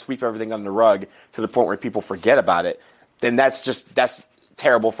kind of sweep everything under the rug to the point where people forget about it, then that's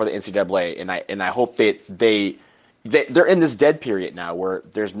terrible for the NCAA. And I hope that they're in this dead period now where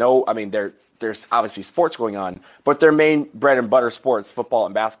there's there's obviously sports going on, but their main bread and butter sports, football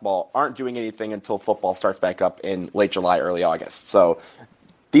and basketball, aren't doing anything until football starts back up in late July, early August. So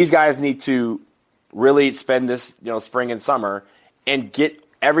these guys need to really spend this, spring and summer and get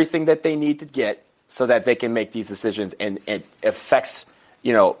everything that they need to get so that they can make these decisions, and it affects,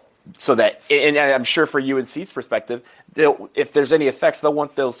 so that, and I'm sure for UNC's perspective, if there's any effects, they'll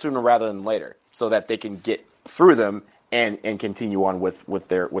want those sooner rather than later so that they can get through them and continue on with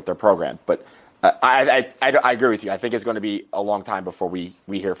their program. But I agree with you. I think it's going to be a long time before we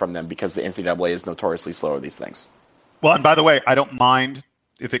hear from them because the NCAA is notoriously slow at these things. Well, and by the way, I don't mind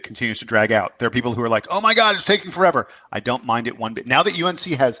if it continues to drag out. There are people who are like, oh my God, it's taking forever. I don't mind it one bit. Now that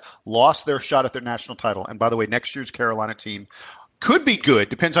UNC has lost their shot at their national title, and by the way, next year's Carolina team could be good,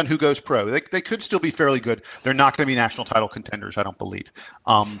 depends on who goes pro. They could still be fairly good. They're not going to be national title contenders, I don't believe.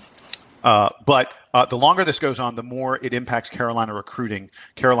 But the longer this goes on, the more it impacts Carolina recruiting.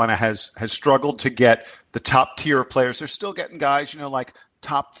 Carolina has struggled to get the top tier of players. They're still getting guys, like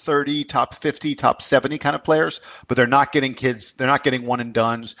top 30, top 50, top 70 kind of players, but they're not getting kids. They're not getting one and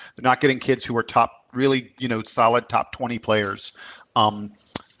dones. They're not getting kids who are top, really, solid top 20 players. And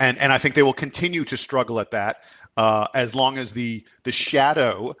I think they will continue to struggle at that as long as the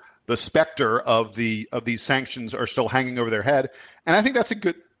shadow, the specter of these sanctions are still hanging over their head. And I think that's a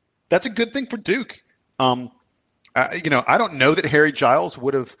good thing for Duke. I don't know that Harry Giles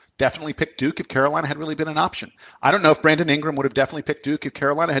would have definitely picked Duke if Carolina had really been an option. I don't know if Brandon Ingram would have definitely picked Duke if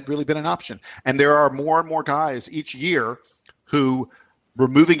Carolina had really been an option. And there are more and more guys each year who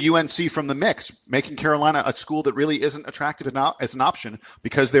removing UNC from the mix, making Carolina a school that really isn't attractive as an option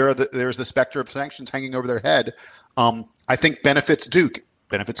because there's the specter of sanctions hanging over their head. I think benefits Duke,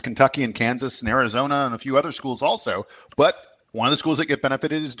 benefits Kentucky and Kansas and Arizona and a few other schools also. But one of the schools that get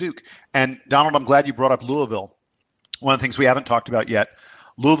benefited is Duke. And Donald, I'm glad you brought up Louisville. One of the things we haven't talked about yet,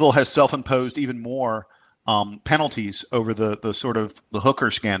 Louisville has self-imposed even more penalties over the sort of the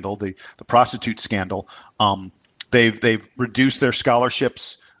hooker scandal, the prostitute scandal. They've reduced their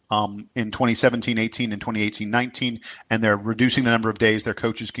scholarships in 2017-18 and 2018-19, and they're reducing the number of days their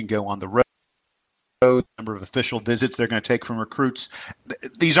coaches can go on the road, the number of official visits they're going to take from recruits.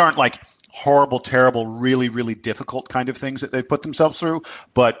 These aren't like horrible, terrible, really, really difficult kind of things that they've put themselves through.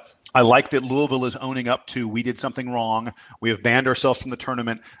 But I like that Louisville is owning up to, we did something wrong. We have banned ourselves from the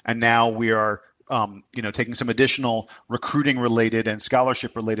tournament, and now we are, taking some additional recruiting-related and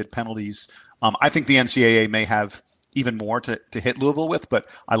scholarship-related penalties. I think the NCAA may have even more to hit Louisville with, but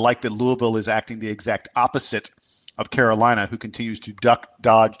I like that Louisville is acting the exact opposite of Carolina, who continues to duck,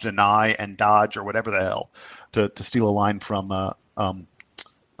 dodge, deny, and dodge, or whatever the hell, to steal a line from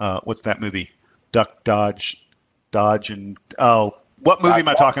what's that movie? Duck, dodge, and what movie am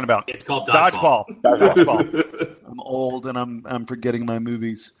I talking about? It's called Dodgeball. Dodgeball. I'm old and I'm forgetting my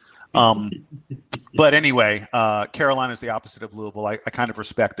movies. But anyway, Carolina is the opposite of Louisville. I kind of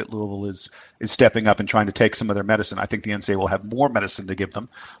respect that Louisville is stepping up and trying to take some of their medicine. I think the NCAA will have more medicine to give them,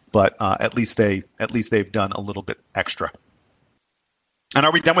 but at least they've done a little bit extra. And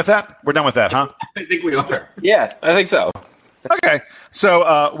are we done with that? We're done with that, huh? I think we are. Yeah, I think so. Okay,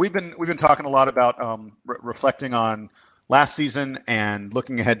 so we've been talking a lot about reflecting on last season and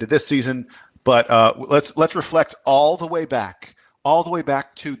looking ahead to this season, but let's reflect all the way back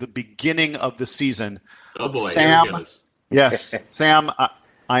to the beginning of the season. Oh boy, Sam. here he goes. Yes, Sam.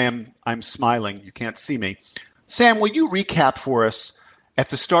 I'm smiling. You can't see me. Sam, will you recap for us? At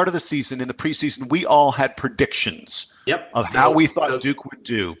the start of the season, in the preseason, we all had predictions of how we thought Duke would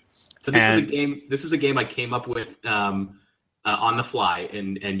do. So this was a game I came up with on the fly,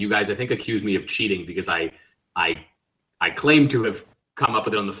 and you guys I think accused me of cheating because I claimed to have come up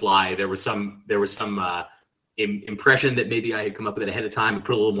with it on the fly. There was some impression that maybe I had come up with it ahead of time and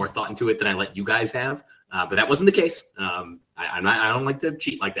put a little more thought into it than I let you guys have. but that wasn't the case. I don't like to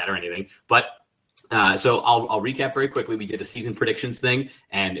cheat like that or anything. But so I'll recap very quickly. We did a season predictions thing,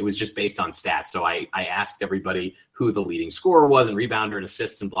 and it was just based on stats. So I asked everybody who the leading scorer was and rebounder and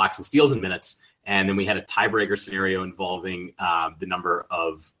assists and blocks and steals in minutes. And then we had a tiebreaker scenario involving the number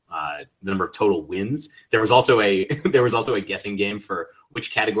of total wins. There was also a guessing game for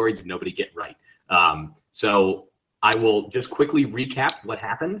which category did nobody get right. So I will just quickly recap what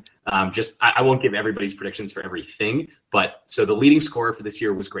happened. I won't give everybody's predictions for everything, but so the leading scorer for this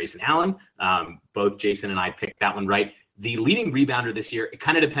year was Grayson Allen. Both Jason and I picked that one right. The leading rebounder this year, it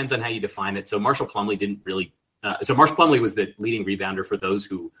kind of depends on how you define it. So Marshall Plumlee didn't really. So Marshall Plumlee was the leading rebounder for those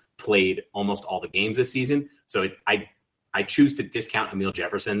who played almost all the games this season. So I choose to discount Emil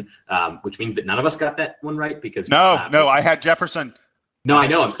Jefferson, which means that none of us got that one right because no, I had Jefferson. No, I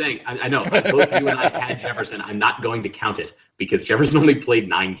know. I'm saying I know. Both you and I had Jefferson. I'm not going to count it because Jefferson only played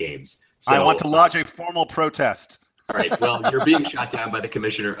 9 games. So, I want to lodge a formal protest. All right. Well, you're being shot down by the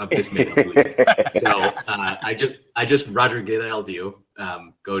commissioner of this makeup league. So I just Roger Goodell'd you.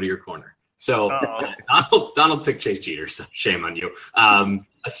 Go to your corner. So Donald picked Chase Jeter. So shame on you.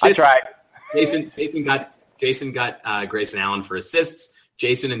 Assists, I tried. Jason got Grayson Allen for assists.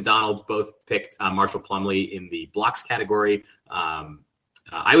 Jason and Donald both picked Marshall Plumlee in the blocks category.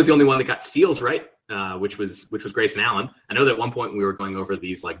 I was the only one that got steals right, which was Grayson Allen. I know that at one point we were going over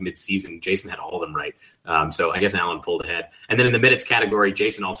these like mid-season. Jason had all of them right. So I guess Allen pulled ahead. And then in the minutes category,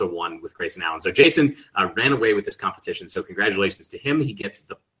 Jason also won with Grayson Allen. So Jason ran away with this competition. So congratulations to him. He gets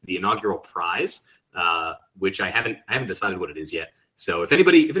the inaugural prize, which I haven't decided what it is yet. So if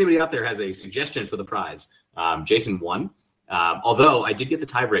anybody out there has a suggestion for the prize, Jason won. Although I did get the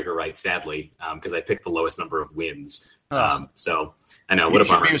tiebreaker right, sadly, because I picked the lowest number of wins. So I know you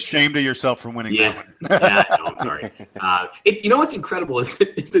should be ashamed of yourself for winning that one. Yeah, I know, I'm sorry. You know what's incredible is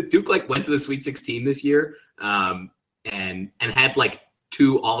that Duke went to the Sweet 16 this year, and had like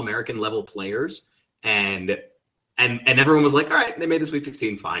 2 All-American level players, and everyone was like, all right, they made the Sweet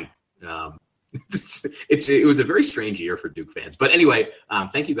 16, fine. It was a very strange year for Duke fans. But anyway,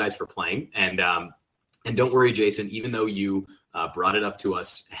 thank you guys for playing, and don't worry, Jason, even though you brought it up to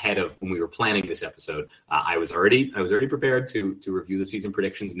us ahead of when we were planning this episode, I was already prepared to review the season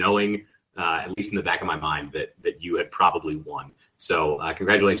predictions, knowing, at least in the back of my mind, that you had probably won. So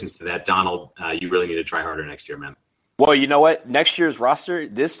congratulations to that. Donald, you really need to try harder next year, man. Well, you know what? Next year's roster,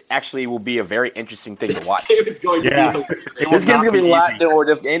 this actually will be a very interesting thing to watch. It's going to be this game's going to be a lot more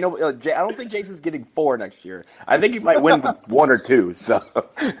difficult. I don't think Jason's getting 4 next year. I think he might win with 1 or 2. So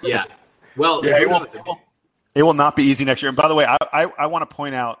yeah. Well, yeah, it will not be easy next year. And by the way, I want to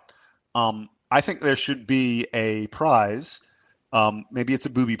point out, I think there should be a prize. Maybe it's a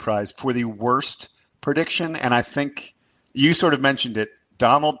booby prize for the worst prediction. And I think you sort of mentioned it.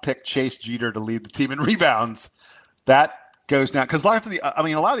 Donald picked Chase Jeter to lead the team in rebounds. That goes down because a lot of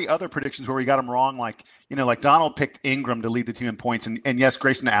the other predictions where we got them wrong, like Donald picked Ingram to lead the team in points, and yes,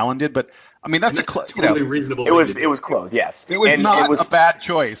 Grayson Allen did, but I mean that's totally reasonable. It was close, yes. It was not a bad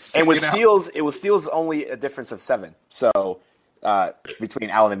choice. And with steals, it was steals only a difference of 7. So between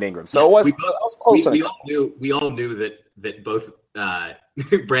Allen and Ingram, so it was close. We all knew that both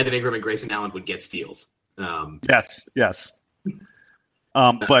Brandon Ingram and Grayson Allen would get steals. Yes.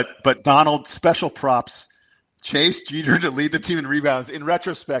 But Donald special props. Chase Jeter to lead the team in rebounds. In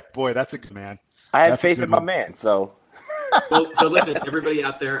retrospect, boy, that's a good man. I had faith in my man, so. So listen, everybody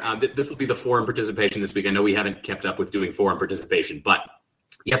out there, this will be the forum participation this week. I know we haven't kept up with doing forum participation, but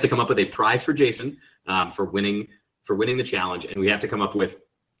you have to come up with a prize for Jason for winning the challenge, and we have to come up with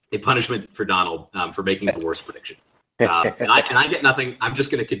a punishment for Donald for making the worst prediction. And I get nothing. I'm just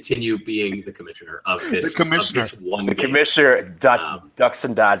going to continue being the commissioner of this. The commissioner ducks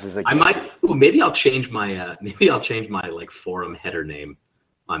and dodges again. Maybe I'll change my like forum header name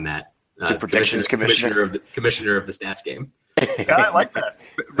on that. To predictions commissioner of the stats game. Yeah, I like that.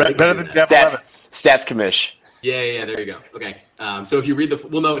 Better than Devil Stats commish. Yeah. There you go. Okay. So if you read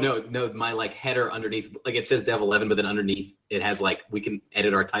no, my like header underneath, like it says Dev 11, but then underneath it has like we can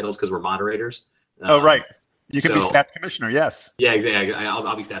edit our titles because we're moderators. Right. You can be stats commissioner, yes. Yeah, exactly.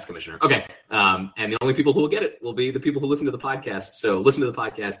 I'll be stats commissioner. Okay. And the only people who will get it will be the people who listen to the podcast. So listen to the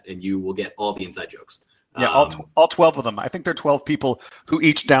podcast, and you will get all the inside jokes. Yeah, all 12 of them. I think there are 12 people who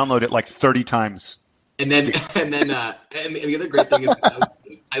each download it like 30 times. And then the other great thing is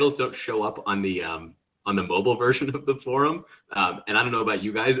titles don't show up on the mobile version of the forum. And I don't know about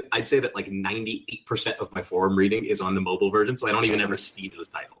you guys. I'd say that like 98% of my forum reading is on the mobile version, so I don't even ever see those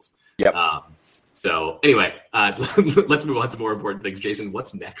titles. Yep. So anyway, let's move on to more important things. Jason,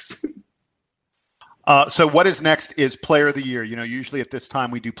 what's next? So what is next is Player of the Year. Usually at this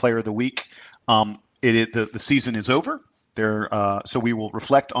time we do Player of the Week. the season is over. So we will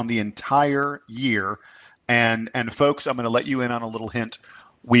reflect on the entire year. And folks, I'm going to let you in on a little hint.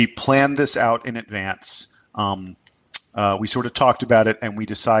 We planned this out in advance. We sort of talked about it, and we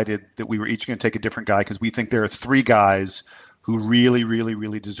decided that we were each going to take a different guy because we think there are three guys who really, really,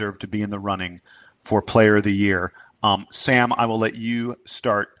 really deserve to be in the running for Player of the Year. Sam, I will let you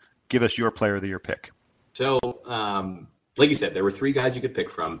start. Give us your Player of the Year pick. So, like you said, there were three guys you could pick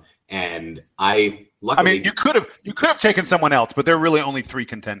from, and luckily, you could have taken someone else, but there are really only three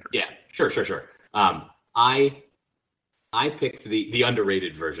contenders. Yeah, sure. I picked the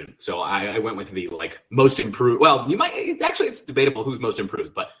underrated version, so I went with the most improved. Well, it's debatable who's most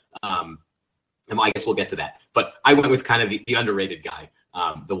improved, but I guess we'll get to that. But I went with kind of the underrated guy,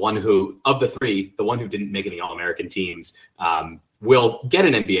 the one who of the three, the one who didn't make any All-American teams, will get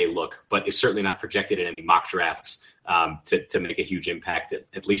an NBA look, but is certainly not projected in any mock drafts to make a huge impact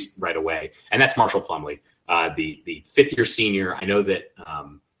at least right away, and that's Marshall Plumlee, the fifth-year senior. I know that.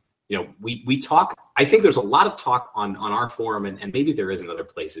 We talk, I think there's a lot of talk on our forum, and maybe there is in other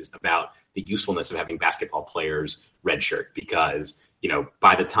places, about the usefulness of having basketball players redshirt because,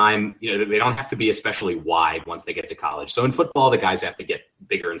 by the time, they don't have to be especially wide once they get to college. So in football, the guys have to get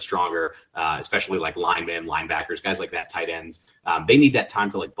bigger and stronger, especially like linemen, linebackers, guys like that, tight ends. They need that time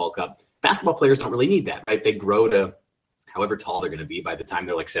to bulk up. Basketball players don't really need that, right? They grow to however tall they're going to be by the time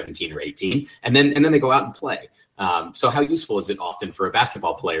they're 17 or 18, and then they go out and play. So how useful is it often for a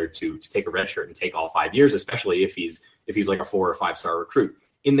basketball player to take a red shirt and take all 5 years, especially if he's like a 4 or 5 star recruit?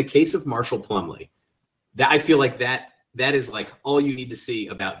 In the case of Marshall Plumlee, that I feel like that is all you need to see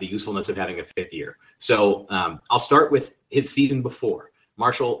about the usefulness of having a fifth year. So I'll start with his season before.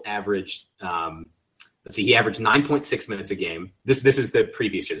 Marshall averaged, he averaged 9.6 minutes a game. This is the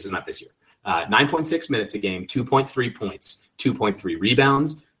previous year. This is not this year. 9.6 minutes a game, 2.3 points, 2.3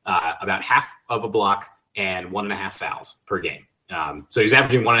 rebounds, about half of a block, and 1.5 fouls per game. So he's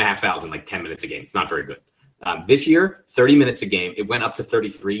averaging 1.5 fouls in 10 minutes a game. It's not very good. This year, 30 minutes a game. It went up to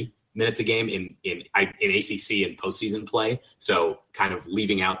 33 minutes a game in ACC and postseason play. So kind of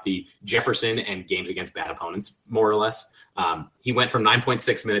leaving out the Jefferson and games against bad opponents, more or less. He went from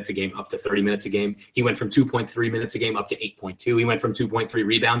 9.6 minutes a game up to 30 minutes a game. He went from 2.3 minutes a game up to 8.2. He went from 2.3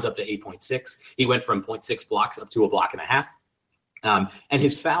 rebounds up to 8.6. He went from 0.6 blocks up to a block and a half. And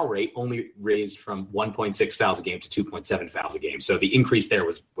his foul rate only raised from 1.6 fouls a game to 2.7 fouls a game. So the increase there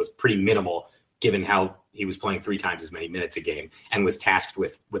was pretty minimal, given how he was playing 3 times as many minutes a game and was tasked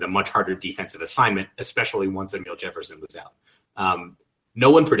with a much harder defensive assignment, especially once Emil Jefferson was out. No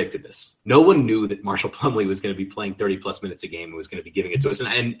one predicted this. No one knew that Marshall Plumlee was going to be playing 30 plus minutes a game and was going to be giving it to us.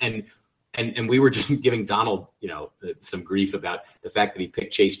 And we were just giving Donald, some grief about the fact that he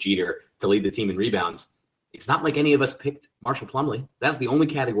picked Chase Jeter to lead the team in rebounds. It's not like any of us picked Marshall Plumlee. That's the only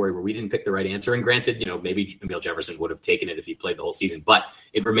category where we didn't pick the right answer. And granted, maybe Emil Jefferson would have taken it if he played the whole season, but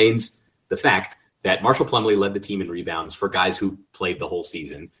it remains the fact that Marshall Plumlee led the team in rebounds for guys who played the whole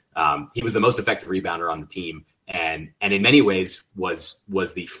season. He was the most effective rebounder on the team, and in many ways was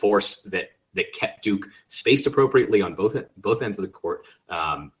the force that kept Duke spaced appropriately on both ends of the court.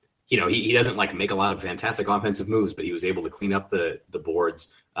 He doesn't make a lot of fantastic offensive moves, but he was able to clean up the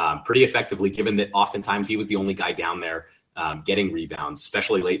boards pretty effectively, given that oftentimes he was the only guy down there getting rebounds,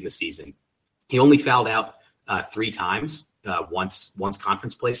 especially late in the season. He only fouled out 3 times once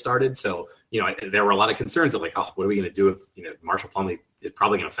conference play started. So, there were a lot of concerns of what are we going to do if, Marshall Plumlee is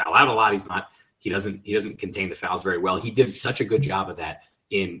probably going to foul out a lot. He doesn't contain the fouls very well. He did such a good job of that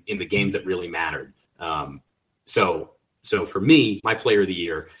in the games that really mattered. So for me, my player of the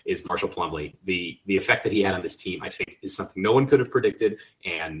year is Marshall Plumlee. The effect that he had on this team, I think, is something no one could have predicted,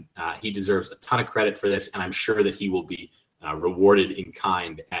 and he deserves a ton of credit for this. And I'm sure that he will be rewarded in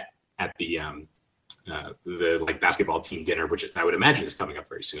kind at the basketball team dinner, which I would imagine is coming up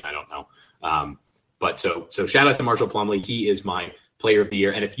very soon. I don't know, but so shout out to Marshall Plumlee. He is my player of the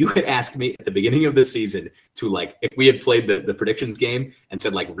year. And if you had asked me at the beginning of the season to if we had played the predictions game and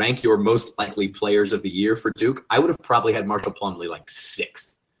said rank your most likely players of the year for Duke, I would have probably had Marshall Plumlee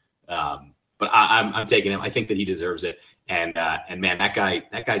 6th. But I'm taking him. I think that he deserves it. And man, that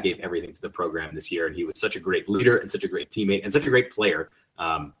guy gave everything to the program this year, and he was such a great leader and such a great teammate and such a great player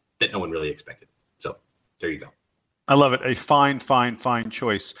that no one really expected. So there you go. I love it. A fine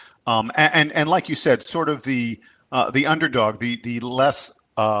choice. And like you said, sort of the underdog, the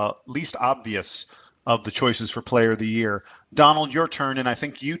least obvious of the choices for player of the year. Donald, your turn, and I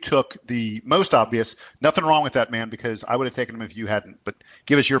think you took the most obvious. Nothing wrong with that, man, because I would have taken him if you hadn't. But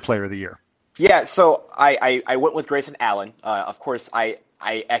give us your player of the year. Yeah, so I went with Grayson Allen. Of course, I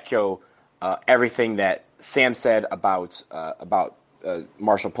echo everything that Sam said about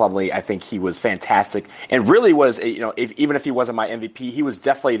Marshall Plumlee. I think he was fantastic and really was, even if he wasn't my MVP, he was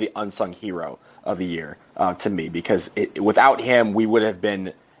definitely the unsung hero of the year to me, because without him, we would have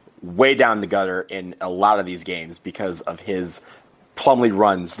been way down the gutter in a lot of these games because of his Plumlee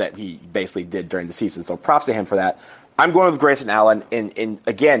runs that he basically did during the season. So props to him for that. I'm going with Grayson Allen. And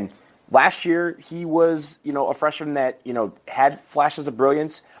again, last year he was, a freshman that, had flashes of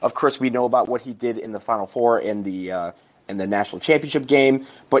brilliance. Of course, we know about what he did in the Final Four in the national championship game,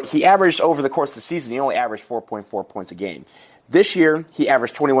 but he averaged over the course of the season, he only averaged 4.4 points a game. This year, he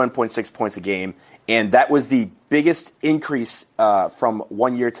averaged 21.6 points a game, and that was the biggest increase from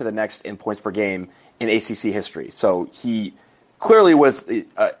one year to the next in points per game in ACC history. So he clearly was.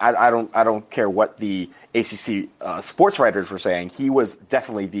 I don't care what the ACC sports writers were saying. He was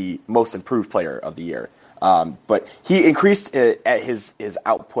definitely the most improved player of the year. But he increased at his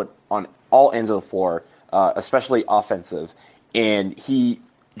output on all ends of the floor, especially offensive, and he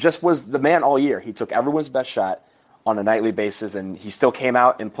just was the man all year. He took everyone's best shot on a nightly basis, and he still came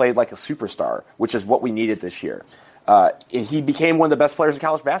out and played like a superstar, which is what we needed this year. And he became one of the best players in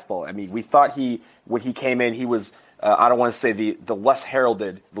college basketball. I mean, we thought when he came in, he was, I don't want to say the least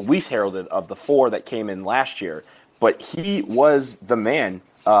heralded of the four that came in last year, but he was the man.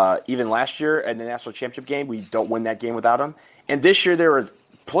 Even last year in the national championship game, we don't win that game without him. And this year there was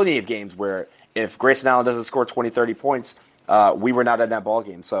plenty of games where if Grayson Allen doesn't score 20, 30 points, we were not in that ball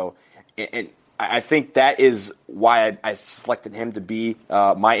game. So, and I think that is why I selected him to be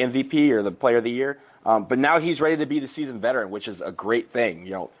my MVP or the player of the year. But now he's ready to be the seasoned veteran, which is a great thing.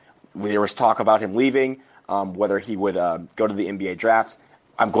 There was talk about him leaving, whether he would go to the NBA draft.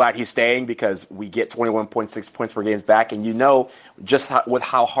 I'm glad he's staying because we get 21.6 points per game back. And just with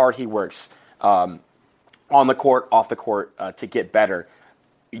how hard he works on the court, off the court to get better.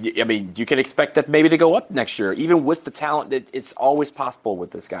 I mean, you can expect that maybe to go up next year, even with the talent. It's always possible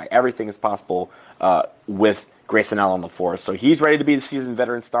with this guy. Everything is possible with Grayson Allen on the floor. So he's ready to be the seasoned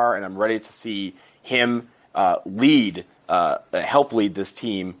veteran star, and I'm ready to see him help lead this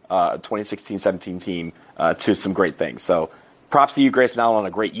team, 2016-17 team, to some great things. So props to you, Grayson Allen, on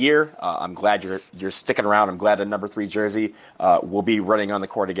a great year. I'm glad you're sticking around. I'm glad a number 3 jersey will be running on the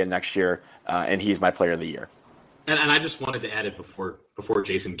court again next year, and he's my player of the year. And I just wanted to add it before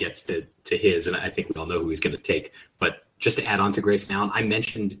Jason gets to his, and I think we all know who he's going to take. But just to add on to Grayson Allen, I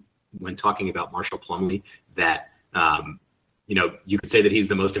mentioned when talking about Marshall Plumlee that you could say that he's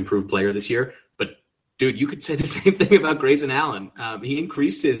the most improved player this year. But dude, you could say the same thing about Grayson Allen. He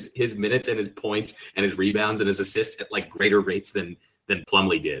increased his minutes and his points and his rebounds and his assists at like greater rates than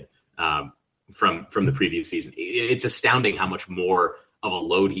Plumlee did from the previous season. It's astounding how much more of a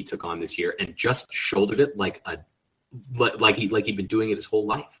load he took on this year and just shouldered it like he'd been doing it his whole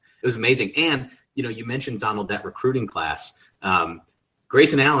life. It was amazing. And, you mentioned, Donald, that recruiting class.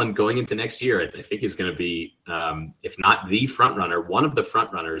 Grayson Allen going into next year, I think is going to be, if not the front runner, one of the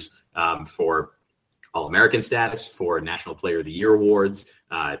front runners for All-American status, for National Player of the Year awards.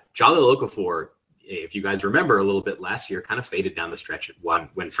 Jahlil Okafor, if you guys remember a little bit last year, kind of faded down the stretch at one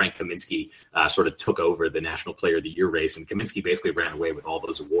when Frank Kaminsky sort of took over the National Player of the Year race, and Kaminsky basically ran away with all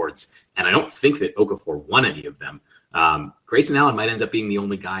those awards. And I don't think that Okafor won any of them. Grayson Allen might end up being the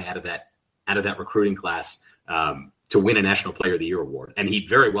only guy out of that recruiting class to win a National Player of the Year award, and he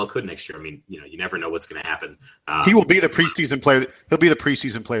very well could next year. I mean, you never know what's going to happen. He will be the preseason player. He'll be the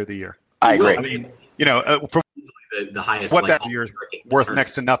preseason player of the year. I agree. I mean, for the highest what that year worth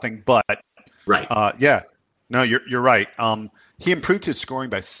next to nothing, but. Right. Yeah. No, you're right. He improved his scoring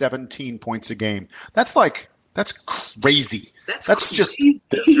by 17 points a game. That's crazy. That's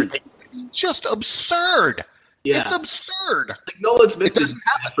just absurd. Yeah. It's absurd. Like Nolan Smith did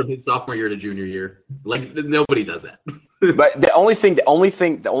that from his sophomore year to junior year. Like nobody does that. But the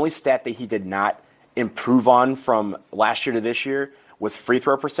only stat that he did not improve on from last year to this year was free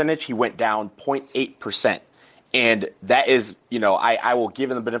throw percentage. He went down 0.8%. And that is, I will give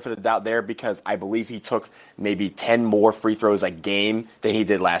him the benefit of the doubt there because I believe he took maybe 10 more free throws a game than he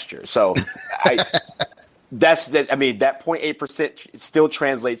did last year. So that 0.8% still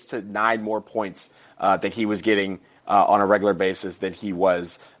translates to 9 more points that he was getting on a regular basis than he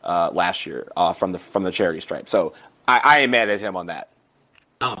was last year from the charity stripe. So I am mad at him on that.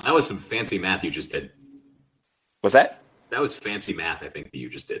 Oh, that was some fancy math you just did. What's that? That was fancy math, I think, that you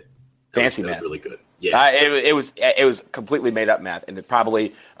just did. Fancy math. That was really good. Yeah. It was completely made up math, and it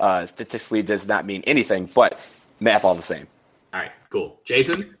probably statistically does not mean anything, but math all the same. All right, cool.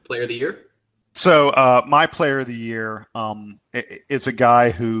 Jason, player of the year? So my player of the year is a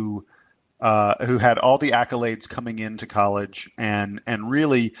guy who who had all the accolades coming into college, and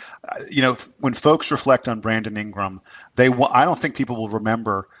really, when folks reflect on Brandon Ingram, I don't think people will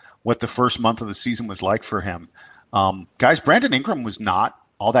remember what the first month of the season was like for him. Guys, Brandon Ingram was not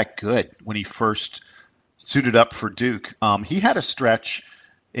all that good when he first suited up for Duke. He had a stretch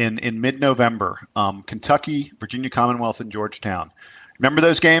in mid-November, Kentucky, Virginia Commonwealth, and Georgetown. Remember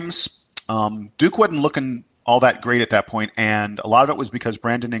those games? Duke wasn't looking all that great at that point, and a lot of it was because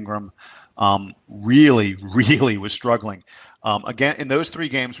Brandon Ingram really, really was struggling. Again, in those three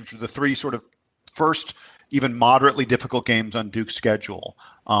games, which were the three sort of first even moderately difficult games on Duke's schedule,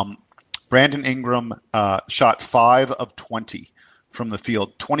 Brandon Ingram shot 5 of 20 from the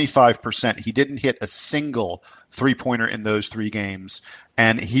field, 25%. He didn't hit a single three-pointer in those three games,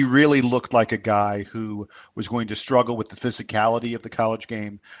 and he really looked like a guy who was going to struggle with the physicality of the college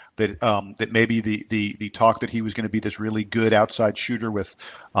game, that maybe the talk that he was going to be this really good outside shooter with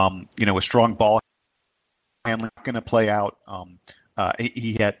a strong ball handling going to play out.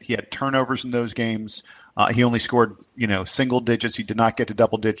 He had turnovers in those games. He only scored single digits. He did not get to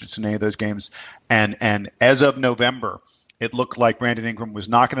double digits in any of those games. And as of November, it looked like Brandon Ingram was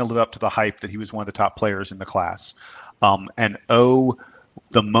not going to live up to the hype that he was one of the top players in the class.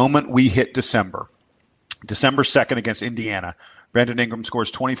 The moment we hit December 2nd against Indiana, Brandon Ingram scores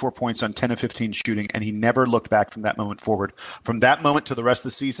 24 points on 10 of 15 shooting, and he never looked back from that moment forward. From that moment to the rest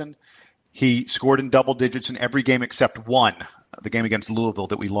of the season, he scored in double digits in every game except one, the game against Louisville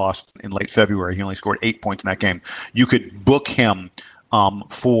that we lost in late February. He only scored 8 points in that game. You could book him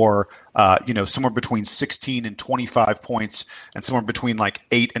for somewhere between 16 and 25 points, and somewhere between like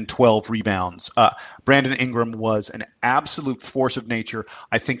 8 and 12 rebounds. Brandon Ingram was an absolute force of nature.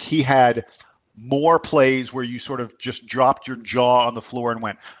 I think he had more plays where you sort of just dropped your jaw on the floor and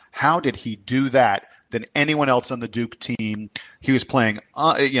went, how did he do that, than anyone else on the Duke team. He was playing,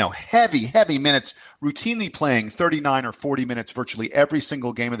 heavy minutes, routinely playing 39 or 40 minutes virtually every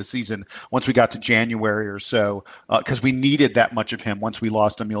single game of the season once we got to January or so, because we needed that much of him once we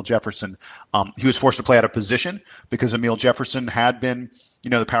lost Emile Jefferson. He was forced to play out of position because Emile Jefferson had been,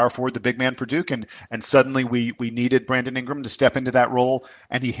 the power forward, the big man for Duke, and suddenly we needed Brandon Ingram to step into that role,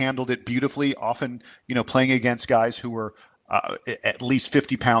 and he handled it beautifully, often, playing against guys who were at least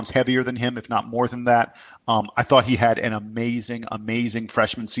 50 pounds heavier than him, if not more than that. I thought he had an amazing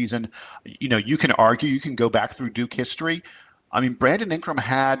freshman season. You can argue, you can go back through Duke history. I mean, Brandon Ingram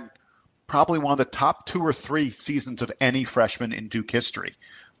had probably one of the top 2 or 3 seasons of any freshman in Duke history.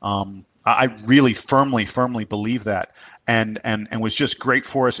 I really firmly believe that, and was just great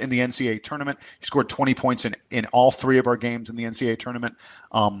for us in the NCAA tournament. He scored 20 points in all 3 of our games in the NCAA tournament.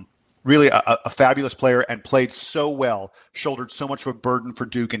 Really a fabulous player, and played so well, shouldered so much of a burden for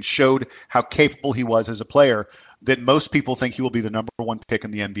Duke, and showed how capable he was as a player that most people think he will be the number 1 pick in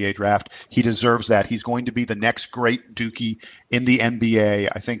the NBA draft. He deserves that. He's going to be the next great Dookie in the NBA.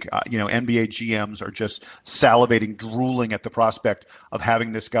 I think, NBA GMs are just salivating, drooling at the prospect of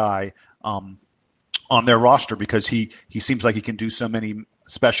having this guy on their roster, because he seems like he can do so many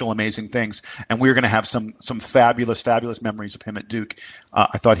special, amazing things, and we're going to have some fabulous memories of him at Duke.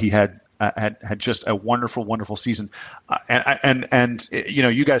 I thought he had just a wonderful season, and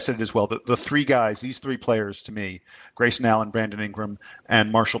you guys said it as well. The 3 guys, these 3 players to me, Grayson Allen, Brandon Ingram,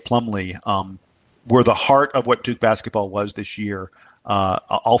 and Marshall Plumlee, were the heart of what Duke basketball was this year.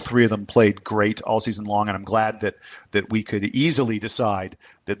 All 3 of them played great all season long, and I'm glad that we could easily decide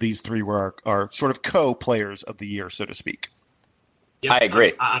that these 3 were our sort of co-players of the year, so to speak. Yep, I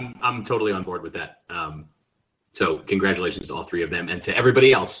agree. I'm totally on board with that. So congratulations to all 3 of them, and to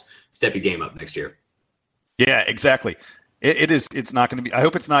everybody else, step your game up next year. Yeah, exactly. It's not going to be. I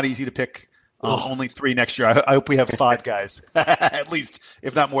hope it's not easy to pick only 3 next year. I hope we have 5 guys at least,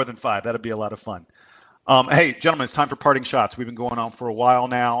 if not more than 5. That'd be a lot of fun. Hey, gentlemen, it's time for parting shots. We've been going on for a while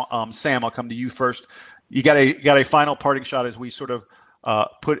now. Sam, I'll come to you first. You got a final parting shot as we sort of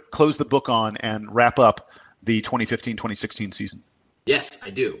close the book on and wrap up the 2015-2016 season. Yes, I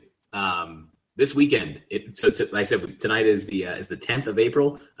do. This weekend, like I said, tonight is the 10th of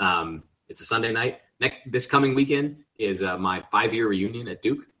April. It's a Sunday night. This coming weekend is my 5-year reunion at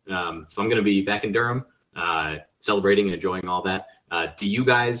Duke. So I'm going to be back in Durham, celebrating and enjoying all that. Do you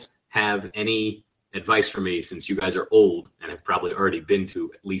guys have any advice for me, since you guys are old and have probably already been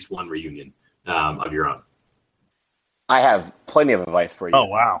to at least one reunion of your own? I have plenty of advice for you. Oh,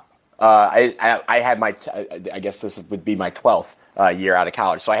 wow. I had I guess this would be my 12th year out of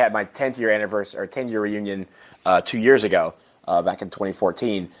college. So I had my 10th year anniversary or 10-year reunion 2 years ago, back in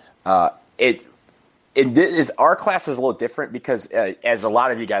 2014. Our class is a little different because, as a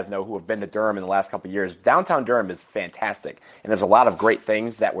lot of you guys know who have been to Durham in the last couple of years, downtown Durham is fantastic, and there's a lot of great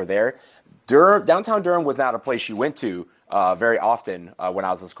things that were there. downtown Durham was not a place you went to very often when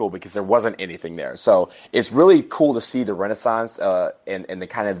I was in school because there wasn't anything there. So it's really cool to see the Renaissance and the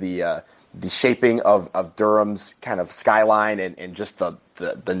kind of the shaping of Durham's kind of skyline and just the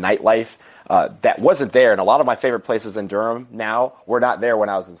nightlife that wasn't there. And a lot of my favorite places in Durham now were not there when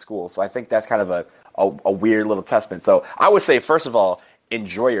I was in school. So I think that's kind of a weird little testament. So I would say, first of all,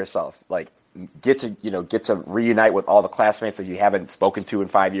 enjoy yourself. Like, get to reunite with all the classmates that you haven't spoken to in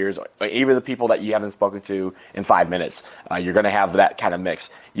 5 years, or even the people that you haven't spoken to in 5 minutes. You're going to have that kind of mix.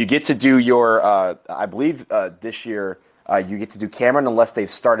 You get to do your, I believe this year, you get to do Cameron unless they've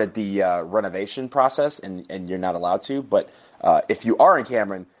started the renovation process, and you're not allowed to. But if you are in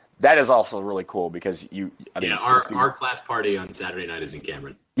Cameron, that is also really cool because our class party on Saturday night is in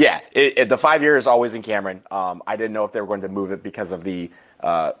Cameron. Yeah, the 5 year is always in Cameron. I didn't know if they were going to move it because of the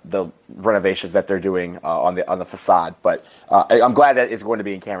renovations that they're doing on the facade, but I'm glad that it's going to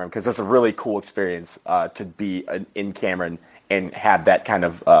be in Cameron because it's a really cool experience to be in Cameron and have that kind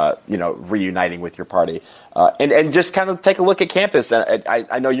of reuniting with your party and just kind of take a look at campus.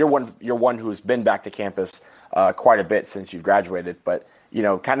 I know you're one who's been back to campus quite a bit since you've graduated, but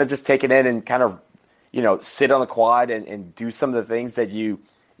kind of just take it in and kind of sit on the quad and do some of the things that you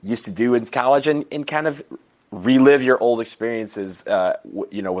used to do in college and kind of relive your old experiences,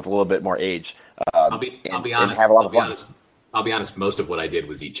 with a little bit more age. I'll be honest. Have a lot of fun. I'll be honest. Most of what I did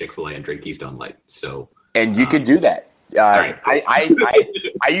was eat Chick-fil-A and drink Keystone Light. So, and you can do that. Right.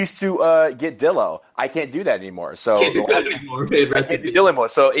 I used to get Dillo. I can't do that anymore. So can't do that anymore. Dillo anymore.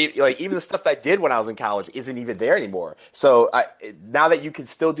 So even the stuff that I did when I was in college isn't even there anymore. So now that you can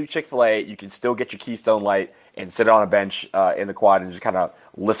still do Chick-fil-A, you can still get your Keystone Light and sit on a bench in the quad and just kind of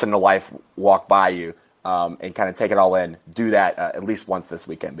listen to life walk by you. And kind of take it all in, do that at least once this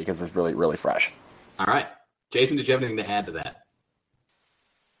weekend because it's really, really fresh. All right. Jason, did you have anything to add to that?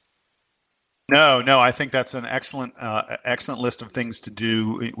 No, I think that's an excellent list of things to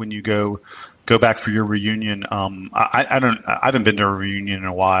do when you go back for your reunion. I haven't been to a reunion in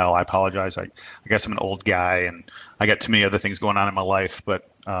a while. I apologize. I guess I'm an old guy and I got too many other things going on in my life, but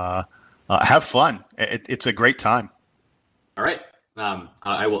have fun. It's a great time. All right.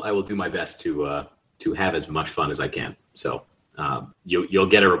 I will do my best to have as much fun as I can. So you'll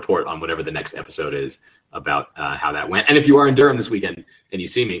get a report on whatever the next episode is about how that went. And if you are in Durham this weekend and you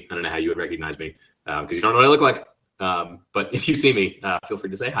see me, I don't know how you would recognize me because you don't know what I look like. But if you see me, feel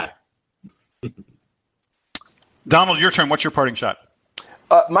free to say hi. Donald, your turn. What's your parting shot?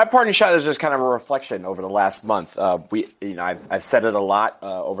 My parting shot is just kind of a reflection over the last month. I've said it a lot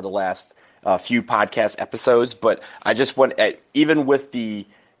over the last few podcast episodes, but I just want, even with the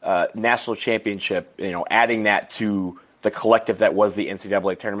national championship, adding that to the collective that was the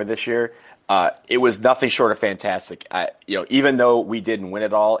NCAA tournament this year, it was nothing short of fantastic. Even though we didn't win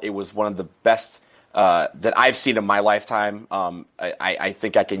it all, it was one of the best that I've seen in my lifetime. I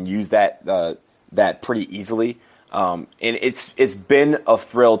think I can use that pretty easily. And it's been a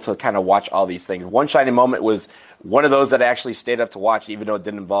thrill to kind of watch all these things. One Shining Moment was one of those that I actually stayed up to watch, even though it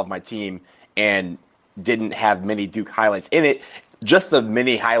didn't involve my team and didn't have many Duke highlights in it. Just the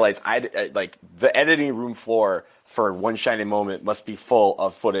mini highlights, like the editing room floor for One Shining Moment must be full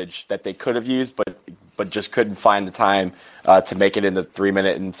of footage that they could have used, but just couldn't find the time to make it in the 3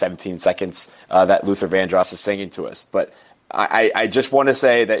 minute and 17 seconds that Luther Vandross is singing to us. But I just want to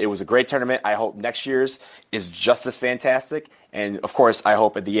say that it was a great tournament. I hope next year's is just as fantastic. And, of course, I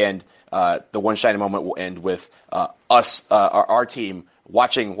hope at the end the One Shining Moment will end with us, our team,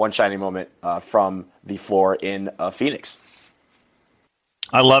 watching One Shining Moment from the floor in Phoenix.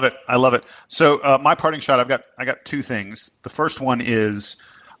 I love it. So my parting shot, I got two things. The first one is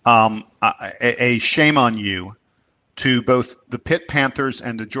a shame on you to both the Pitt Panthers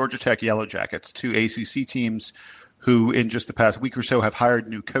and the Georgia Tech Yellow Jackets, two ACC teams who in just the past week or so have hired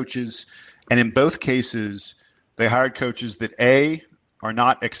new coaches. And in both cases, they hired coaches that A, are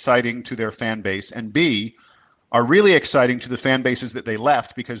not exciting to their fan base, and B, are really exciting to the fan bases that they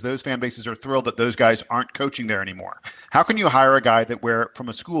left because those fan bases are thrilled that those guys aren't coaching there anymore. How can you hire a guy from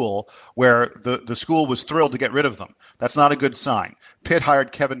a school where the school was thrilled to get rid of them? That's not a good sign. Pitt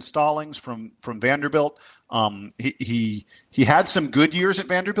hired Kevin Stallings from Vanderbilt. He had some good years at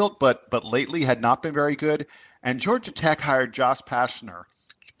Vanderbilt, but lately had not been very good. And Georgia Tech hired Josh Pastner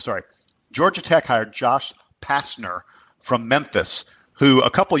from Memphis, who a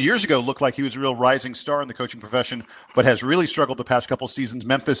couple years ago looked like he was a real rising star in the coaching profession, but has really struggled the past couple seasons.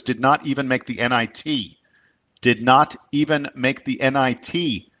 Memphis did not even make the NIT.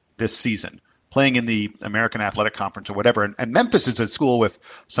 This season, playing in the American Athletic Conference or whatever. And Memphis is a school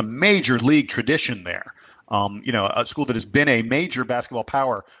with some major league tradition there. a school that has been a major basketball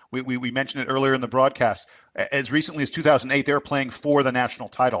power. We mentioned it earlier in the broadcast. As recently as 2008, they were playing for the national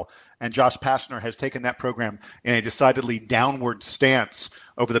title, and Josh Pastner has taken that program in a decidedly downward stance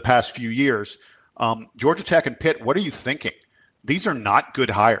over the past few years. Georgia Tech and Pitt, what are you thinking? These are not good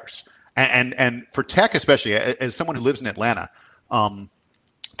hires. And for Tech especially, as someone who lives in Atlanta,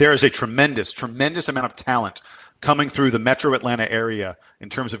 there is a tremendous amount of talent coming through the metro Atlanta area in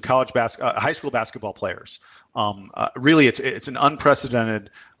terms of high school basketball players. Really, it's an unprecedented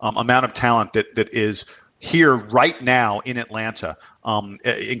amount of talent that is here right now in Atlanta,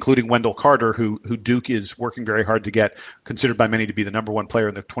 including Wendell Carter, who Duke is working very hard to get, considered by many to be the number one player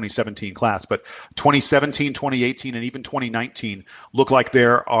in the 2017 class. But 2017, 2018, and even 2019 look like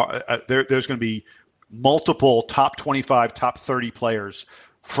there's going to be multiple top 25, top 30 players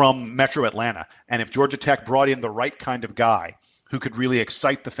from Metro Atlanta. And if Georgia Tech brought in the right kind of guy who could really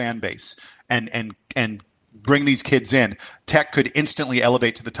excite the fan base and bring these kids in, Tech could instantly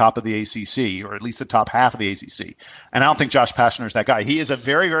elevate to the top of the ACC, or at least the top half of the ACC. And I don't think Josh Pastner is that guy. He is a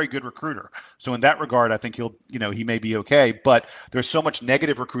very, very good recruiter. So in that regard, I think he may be okay. But there's so much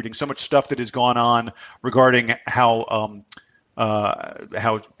negative recruiting, so much stuff that has gone on regarding how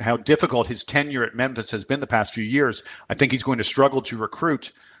difficult his tenure at Memphis has been the past few years. I think he's going to struggle to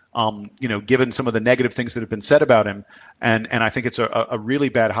recruit, given some of the negative things that have been said about him. And I think it's a really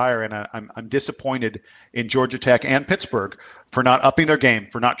bad hire. And I'm disappointed in Georgia Tech and Pittsburgh for not upping their game,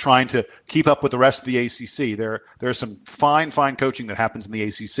 for not trying to keep up with the rest of the ACC. There's some fine coaching that happens in the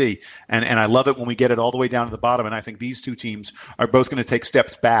ACC. And I love it when we get it all the way down to the bottom. And I think these two teams are both going to take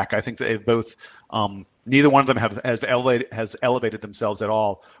steps back. I think that they've both, neither one of them has elevated themselves at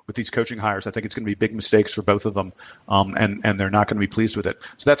all with these coaching hires. I think it's going to be big mistakes for both of them, and they're not going to be pleased with it.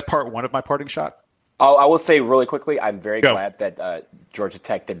 So that's part one of my parting shot. Oh, I will say really quickly, I'm very glad that Georgia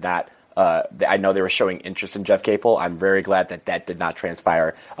Tech did not. I know they were showing interest in Jeff Capel. I'm very glad that did not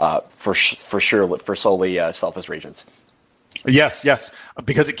transpire for sure for solely selfish reasons. Yes,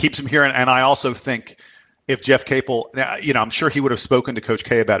 because it keeps him here, and I also think if Jeff Capel, I'm sure he would have spoken to Coach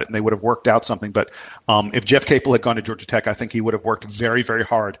K about it and they would have worked out something. But if Jeff Capel had gone to Georgia Tech, I think he would have worked very, very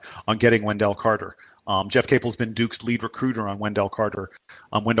hard on getting Wendell Carter. Jeff Capel's been Duke's lead recruiter on Wendell Carter.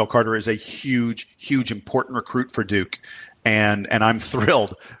 Wendell Carter is a huge, important recruit for Duke. And I'm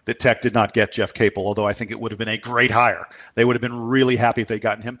thrilled that Tech did not get Jeff Capel, although I think it would have been a great hire. They would have been really happy if they'd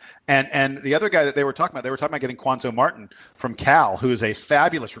gotten him. And the other guy that they were talking about getting Quanzo Martin from Cal, who is a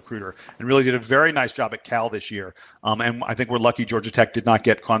fabulous recruiter and really did a very nice job at Cal this year. And I think we're lucky Georgia Tech did not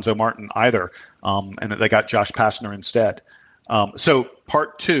get Quanzo Martin either, and that they got Josh Pastner instead. So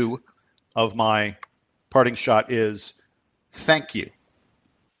part two of my parting shot is thank you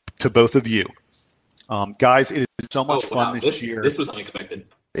to both of you. Guys, it is so much fun this year. This was unexpected.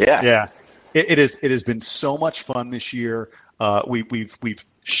 Yeah. It has been so much fun this year. We've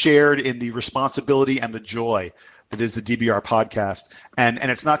shared in the responsibility and the joy that is the DBR podcast. And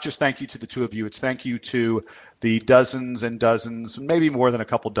it's not just thank you to the two of you. It's thank you to the dozens and dozens, maybe more than a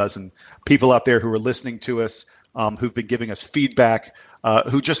couple dozen people out there who are listening to us, who've been giving us feedback,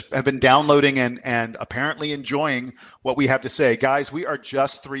 who just have been downloading and apparently enjoying what we have to say. Guys, we are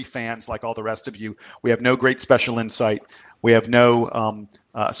just three fans like all the rest of you. We have no great special insight. We have no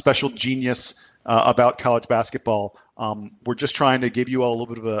special genius about college basketball. We're just trying to give you all a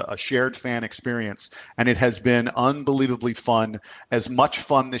little bit of a shared fan experience, and it has been unbelievably fun, as much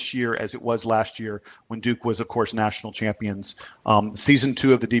fun this year as it was last year when Duke was, of course, national champions. Season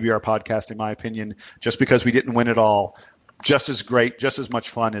 2 of the DBR podcast, in my opinion, just because we didn't win it all, just as great, just as much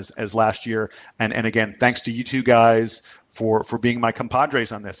fun as last year. And again, thanks to you two guys for being my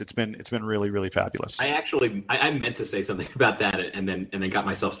compadres on this. It's been really, really fabulous. I meant to say something about that and then got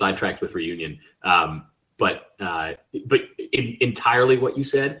myself sidetracked with reunion. But entirely what you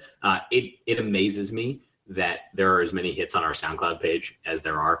said, it amazes me that there are as many hits on our SoundCloud page as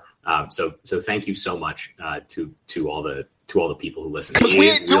there are. So thank you so much to all the people who listen. Because we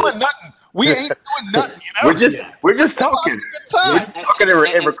ain't doing nothing. We ain't doing nothing. We're just talking. We're talking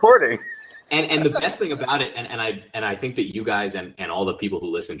and recording. And the best thing about it, and I think that you guys and all the people who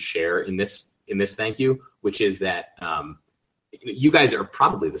listen share in this thank you, which is that you guys are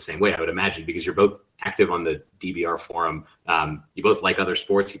probably the same way, I would imagine, because you're both active on the DBR forum. You both like other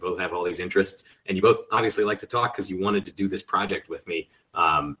sports. You both have all these interests, and you both obviously like to talk because you wanted to do this project with me.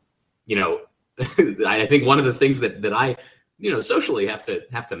 I think one of the things that I, socially have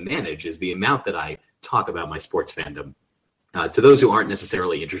to manage is the amount that I talk about my sports fandom to those who aren't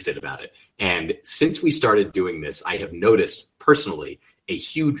necessarily interested about it. And since we started doing this, I have noticed personally a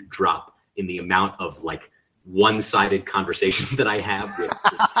huge drop in the amount of one-sided conversations that I have with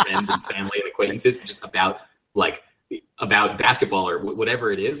friends and family and acquaintances just about basketball or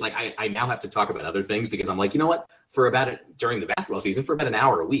whatever it is. Like I now have to talk about other things because I'm like, you know what? During the basketball season, for about an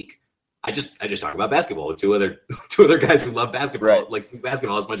hour a week, I just talk about basketball with two other guys who love basketball, right. like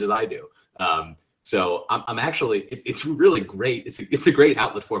basketball as much as I do. So I'm actually, it's really great. It's a great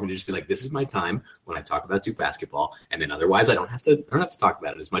outlet for me to just be like, this is my time when I talk about Duke basketball. And then otherwise I don't have to talk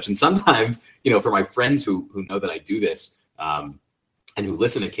about it as much. And sometimes, for my friends who know that I do this, and who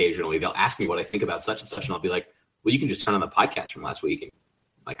listen occasionally, they'll ask me what I think about such and such. And I'll be like, well, you can just turn on the podcast from last week. And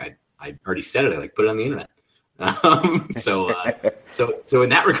like, I already said it. I put it on the internet. So in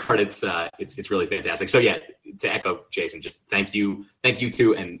that regard, it's really fantastic. So yeah, to echo Jason, just thank you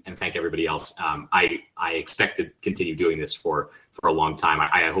too, and thank everybody else. I expect to continue doing this for a long time.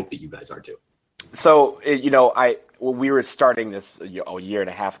 I hope that you guys are too. So when we were starting this a year and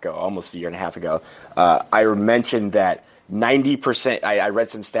a half ago, almost a year and a half ago, I mentioned that 90%. I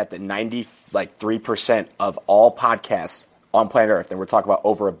read some stat that 93% of all podcasts on planet Earth, and we're talking about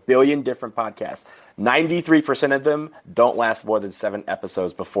over 1 billion different podcasts, 93% of them don't last more than 7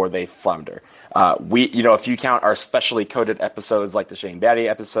 episodes before they flounder. If you count our specially coded episodes like the Shane Battier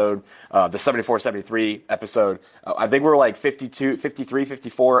episode, the 74, 73 episode, I think we're like 52, 53,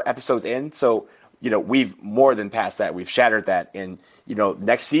 54 episodes in. So, we've more than passed that. We've shattered that. And,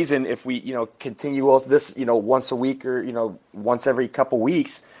 next season, if we, continue with this, once a week or, once every couple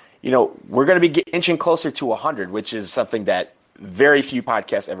weeks, we're going to be inching closer to 100, which is something that very few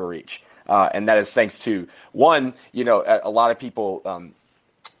podcasts ever reach. And that is thanks to one, a lot of people,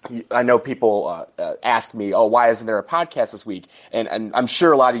 I know people ask me, oh, why isn't there a podcast this week? And I'm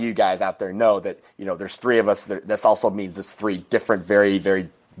sure a lot of you guys out there know that, there's 3 of us. This also means there's 3 different, very, very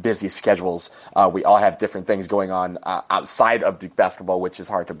busy schedules. We all have different things going on outside of Duke basketball, which is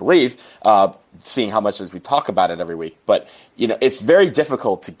hard to believe, seeing how much as we talk about it every week. But, it's very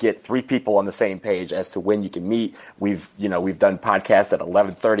difficult to get 3 people on the same page as to when you can meet. We've done podcasts at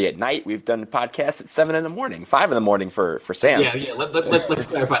 11:30 at night. We've done podcasts at 7 in the morning, 5 in the morning for Sam. Yeah. Let's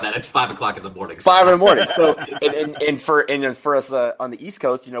clarify that. It's 5 o'clock in the morning. 5 in the morning. So, and for us on the East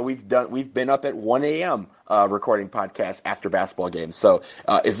Coast, we've been up at 1 a.m. Recording podcasts after basketball games. So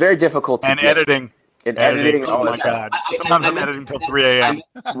it's very difficult to get. Editing. And editing. Oh my God! Sometimes I'm editing until 3 a.m.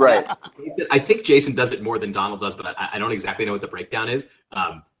 Right. I think Jason does it more than Donald does, but I don't exactly know what the breakdown is.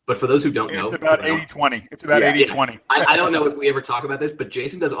 But for those who don't know, it's about 80-20. It's about 80-20. I don't know if we ever talk about this, but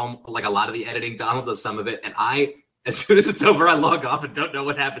Jason does like a lot of the editing. Donald does some of it, and as soon as it's over, I log off and don't know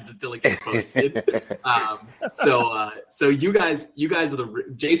what happens until it gets posted. So you guys are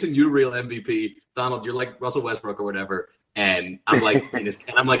Jason, you're real MVP. Donald, you're like Russell Westbrook or whatever, and I'm like Enes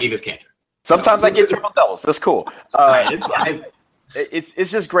Kanter. Sometimes I get triple doubles. That's cool. It's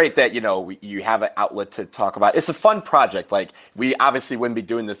just great that you have an outlet to talk about. It's a fun project. Like, we obviously wouldn't be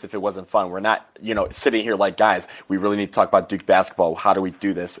doing this if it wasn't fun. We're not sitting here like, guys, we really need to talk about Duke basketball. How do we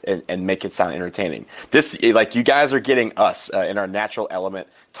do this and make it sound entertaining? This, like, you guys are getting us in our natural element,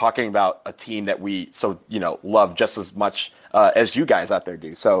 talking about a team that we love just as much as you guys out there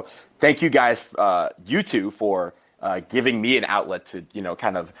do. So thank you guys, you two, for giving me an outlet to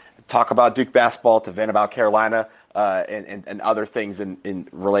kind of talk about Duke basketball, to vent about Carolina, and other things in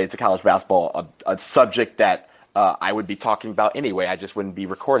related to college basketball, a subject that I would be talking about anyway. I just wouldn't be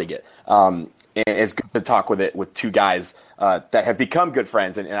recording it. And it's good to talk with 2 guys that have become good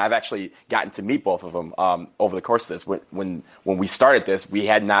friends, and I've actually gotten to meet both of them over the course of this. When we started this, we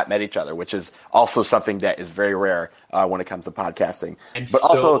had not met each other, which is also something that is very rare when it comes to podcasting. And but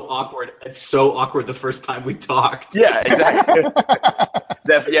also awkward. It's so awkward the first time we talked. Yeah, exactly.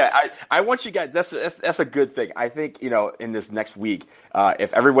 I want you guys. That's a good thing. I think in this next week,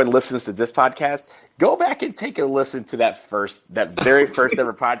 if everyone listens to this podcast, go back and take a listen to that very first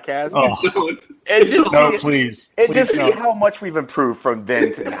ever podcast. Please. And just see how much we've improved from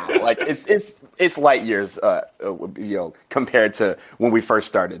then to now. Like, it's light years, compared to when we first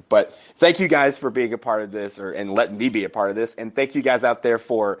started. But thank you guys for being a part of this, and letting me be a part of this. And thank you guys out there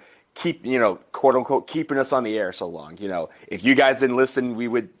for quote unquote, keeping us on the air so long. If you guys didn't listen, we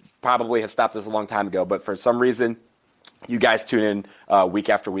would probably have stopped this a long time ago. But for some reason, you guys tune in week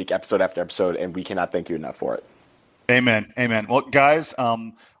after week, episode after episode, and we cannot thank you enough for it. Amen. Well, guys,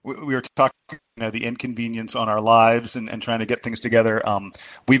 we were talking, the inconvenience on our lives and trying to get things together.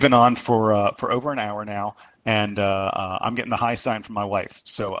 We've been on for over an hour now, and I'm getting the high sign from my wife.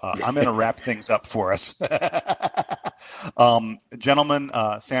 So I'm going to wrap things up for us. Gentlemen,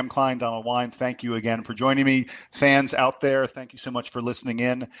 Sam Klein, Donald Wine, thank you again for joining me. Fans out there, thank you so much for listening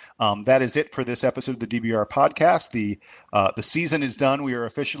in. That is it for this episode of the DBR Podcast. The season is done. We are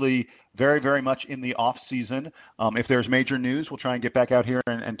officially very, very much in the off season. If there's major news, we'll try and get back out here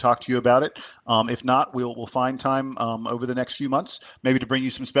and talk to you about it. If not, we'll find time over the next few months, maybe to bring you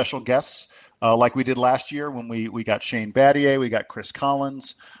some special guests like we did last year when we got Shane Battier, we got Chris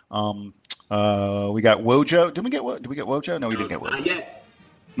Collins, we got Wojo. Did we get Wojo? No, we didn't get Wojo.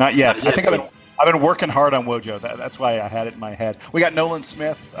 Not yet. I think I've been working hard on Wojo. That's why I had it in my head. We got Nolan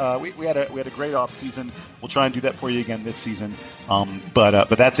Smith. We had a great off season. We'll try and do that for you again this season. But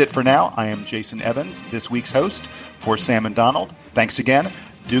that's it for now. I am Jason Evans, this week's host for Sam and Donald. Thanks again.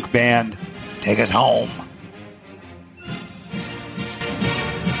 Duke Band, take us home.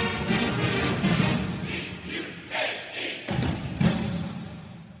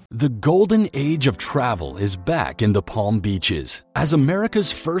 The golden age of travel is back in the Palm Beaches. As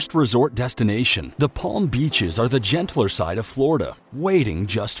America's first resort destination, the Palm Beaches are the gentler side of Florida, waiting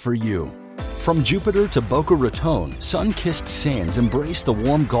just for you. From Jupiter to Boca Raton, sun-kissed sands embrace the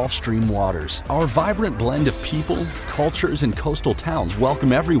warm Gulf Stream waters. Our vibrant blend of people, cultures, and coastal towns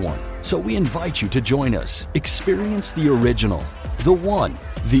welcome everyone. So we invite you to join us. Experience the original, the one,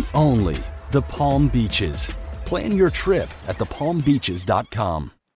 the only, the Palm Beaches. Plan your trip at thepalmbeaches.com.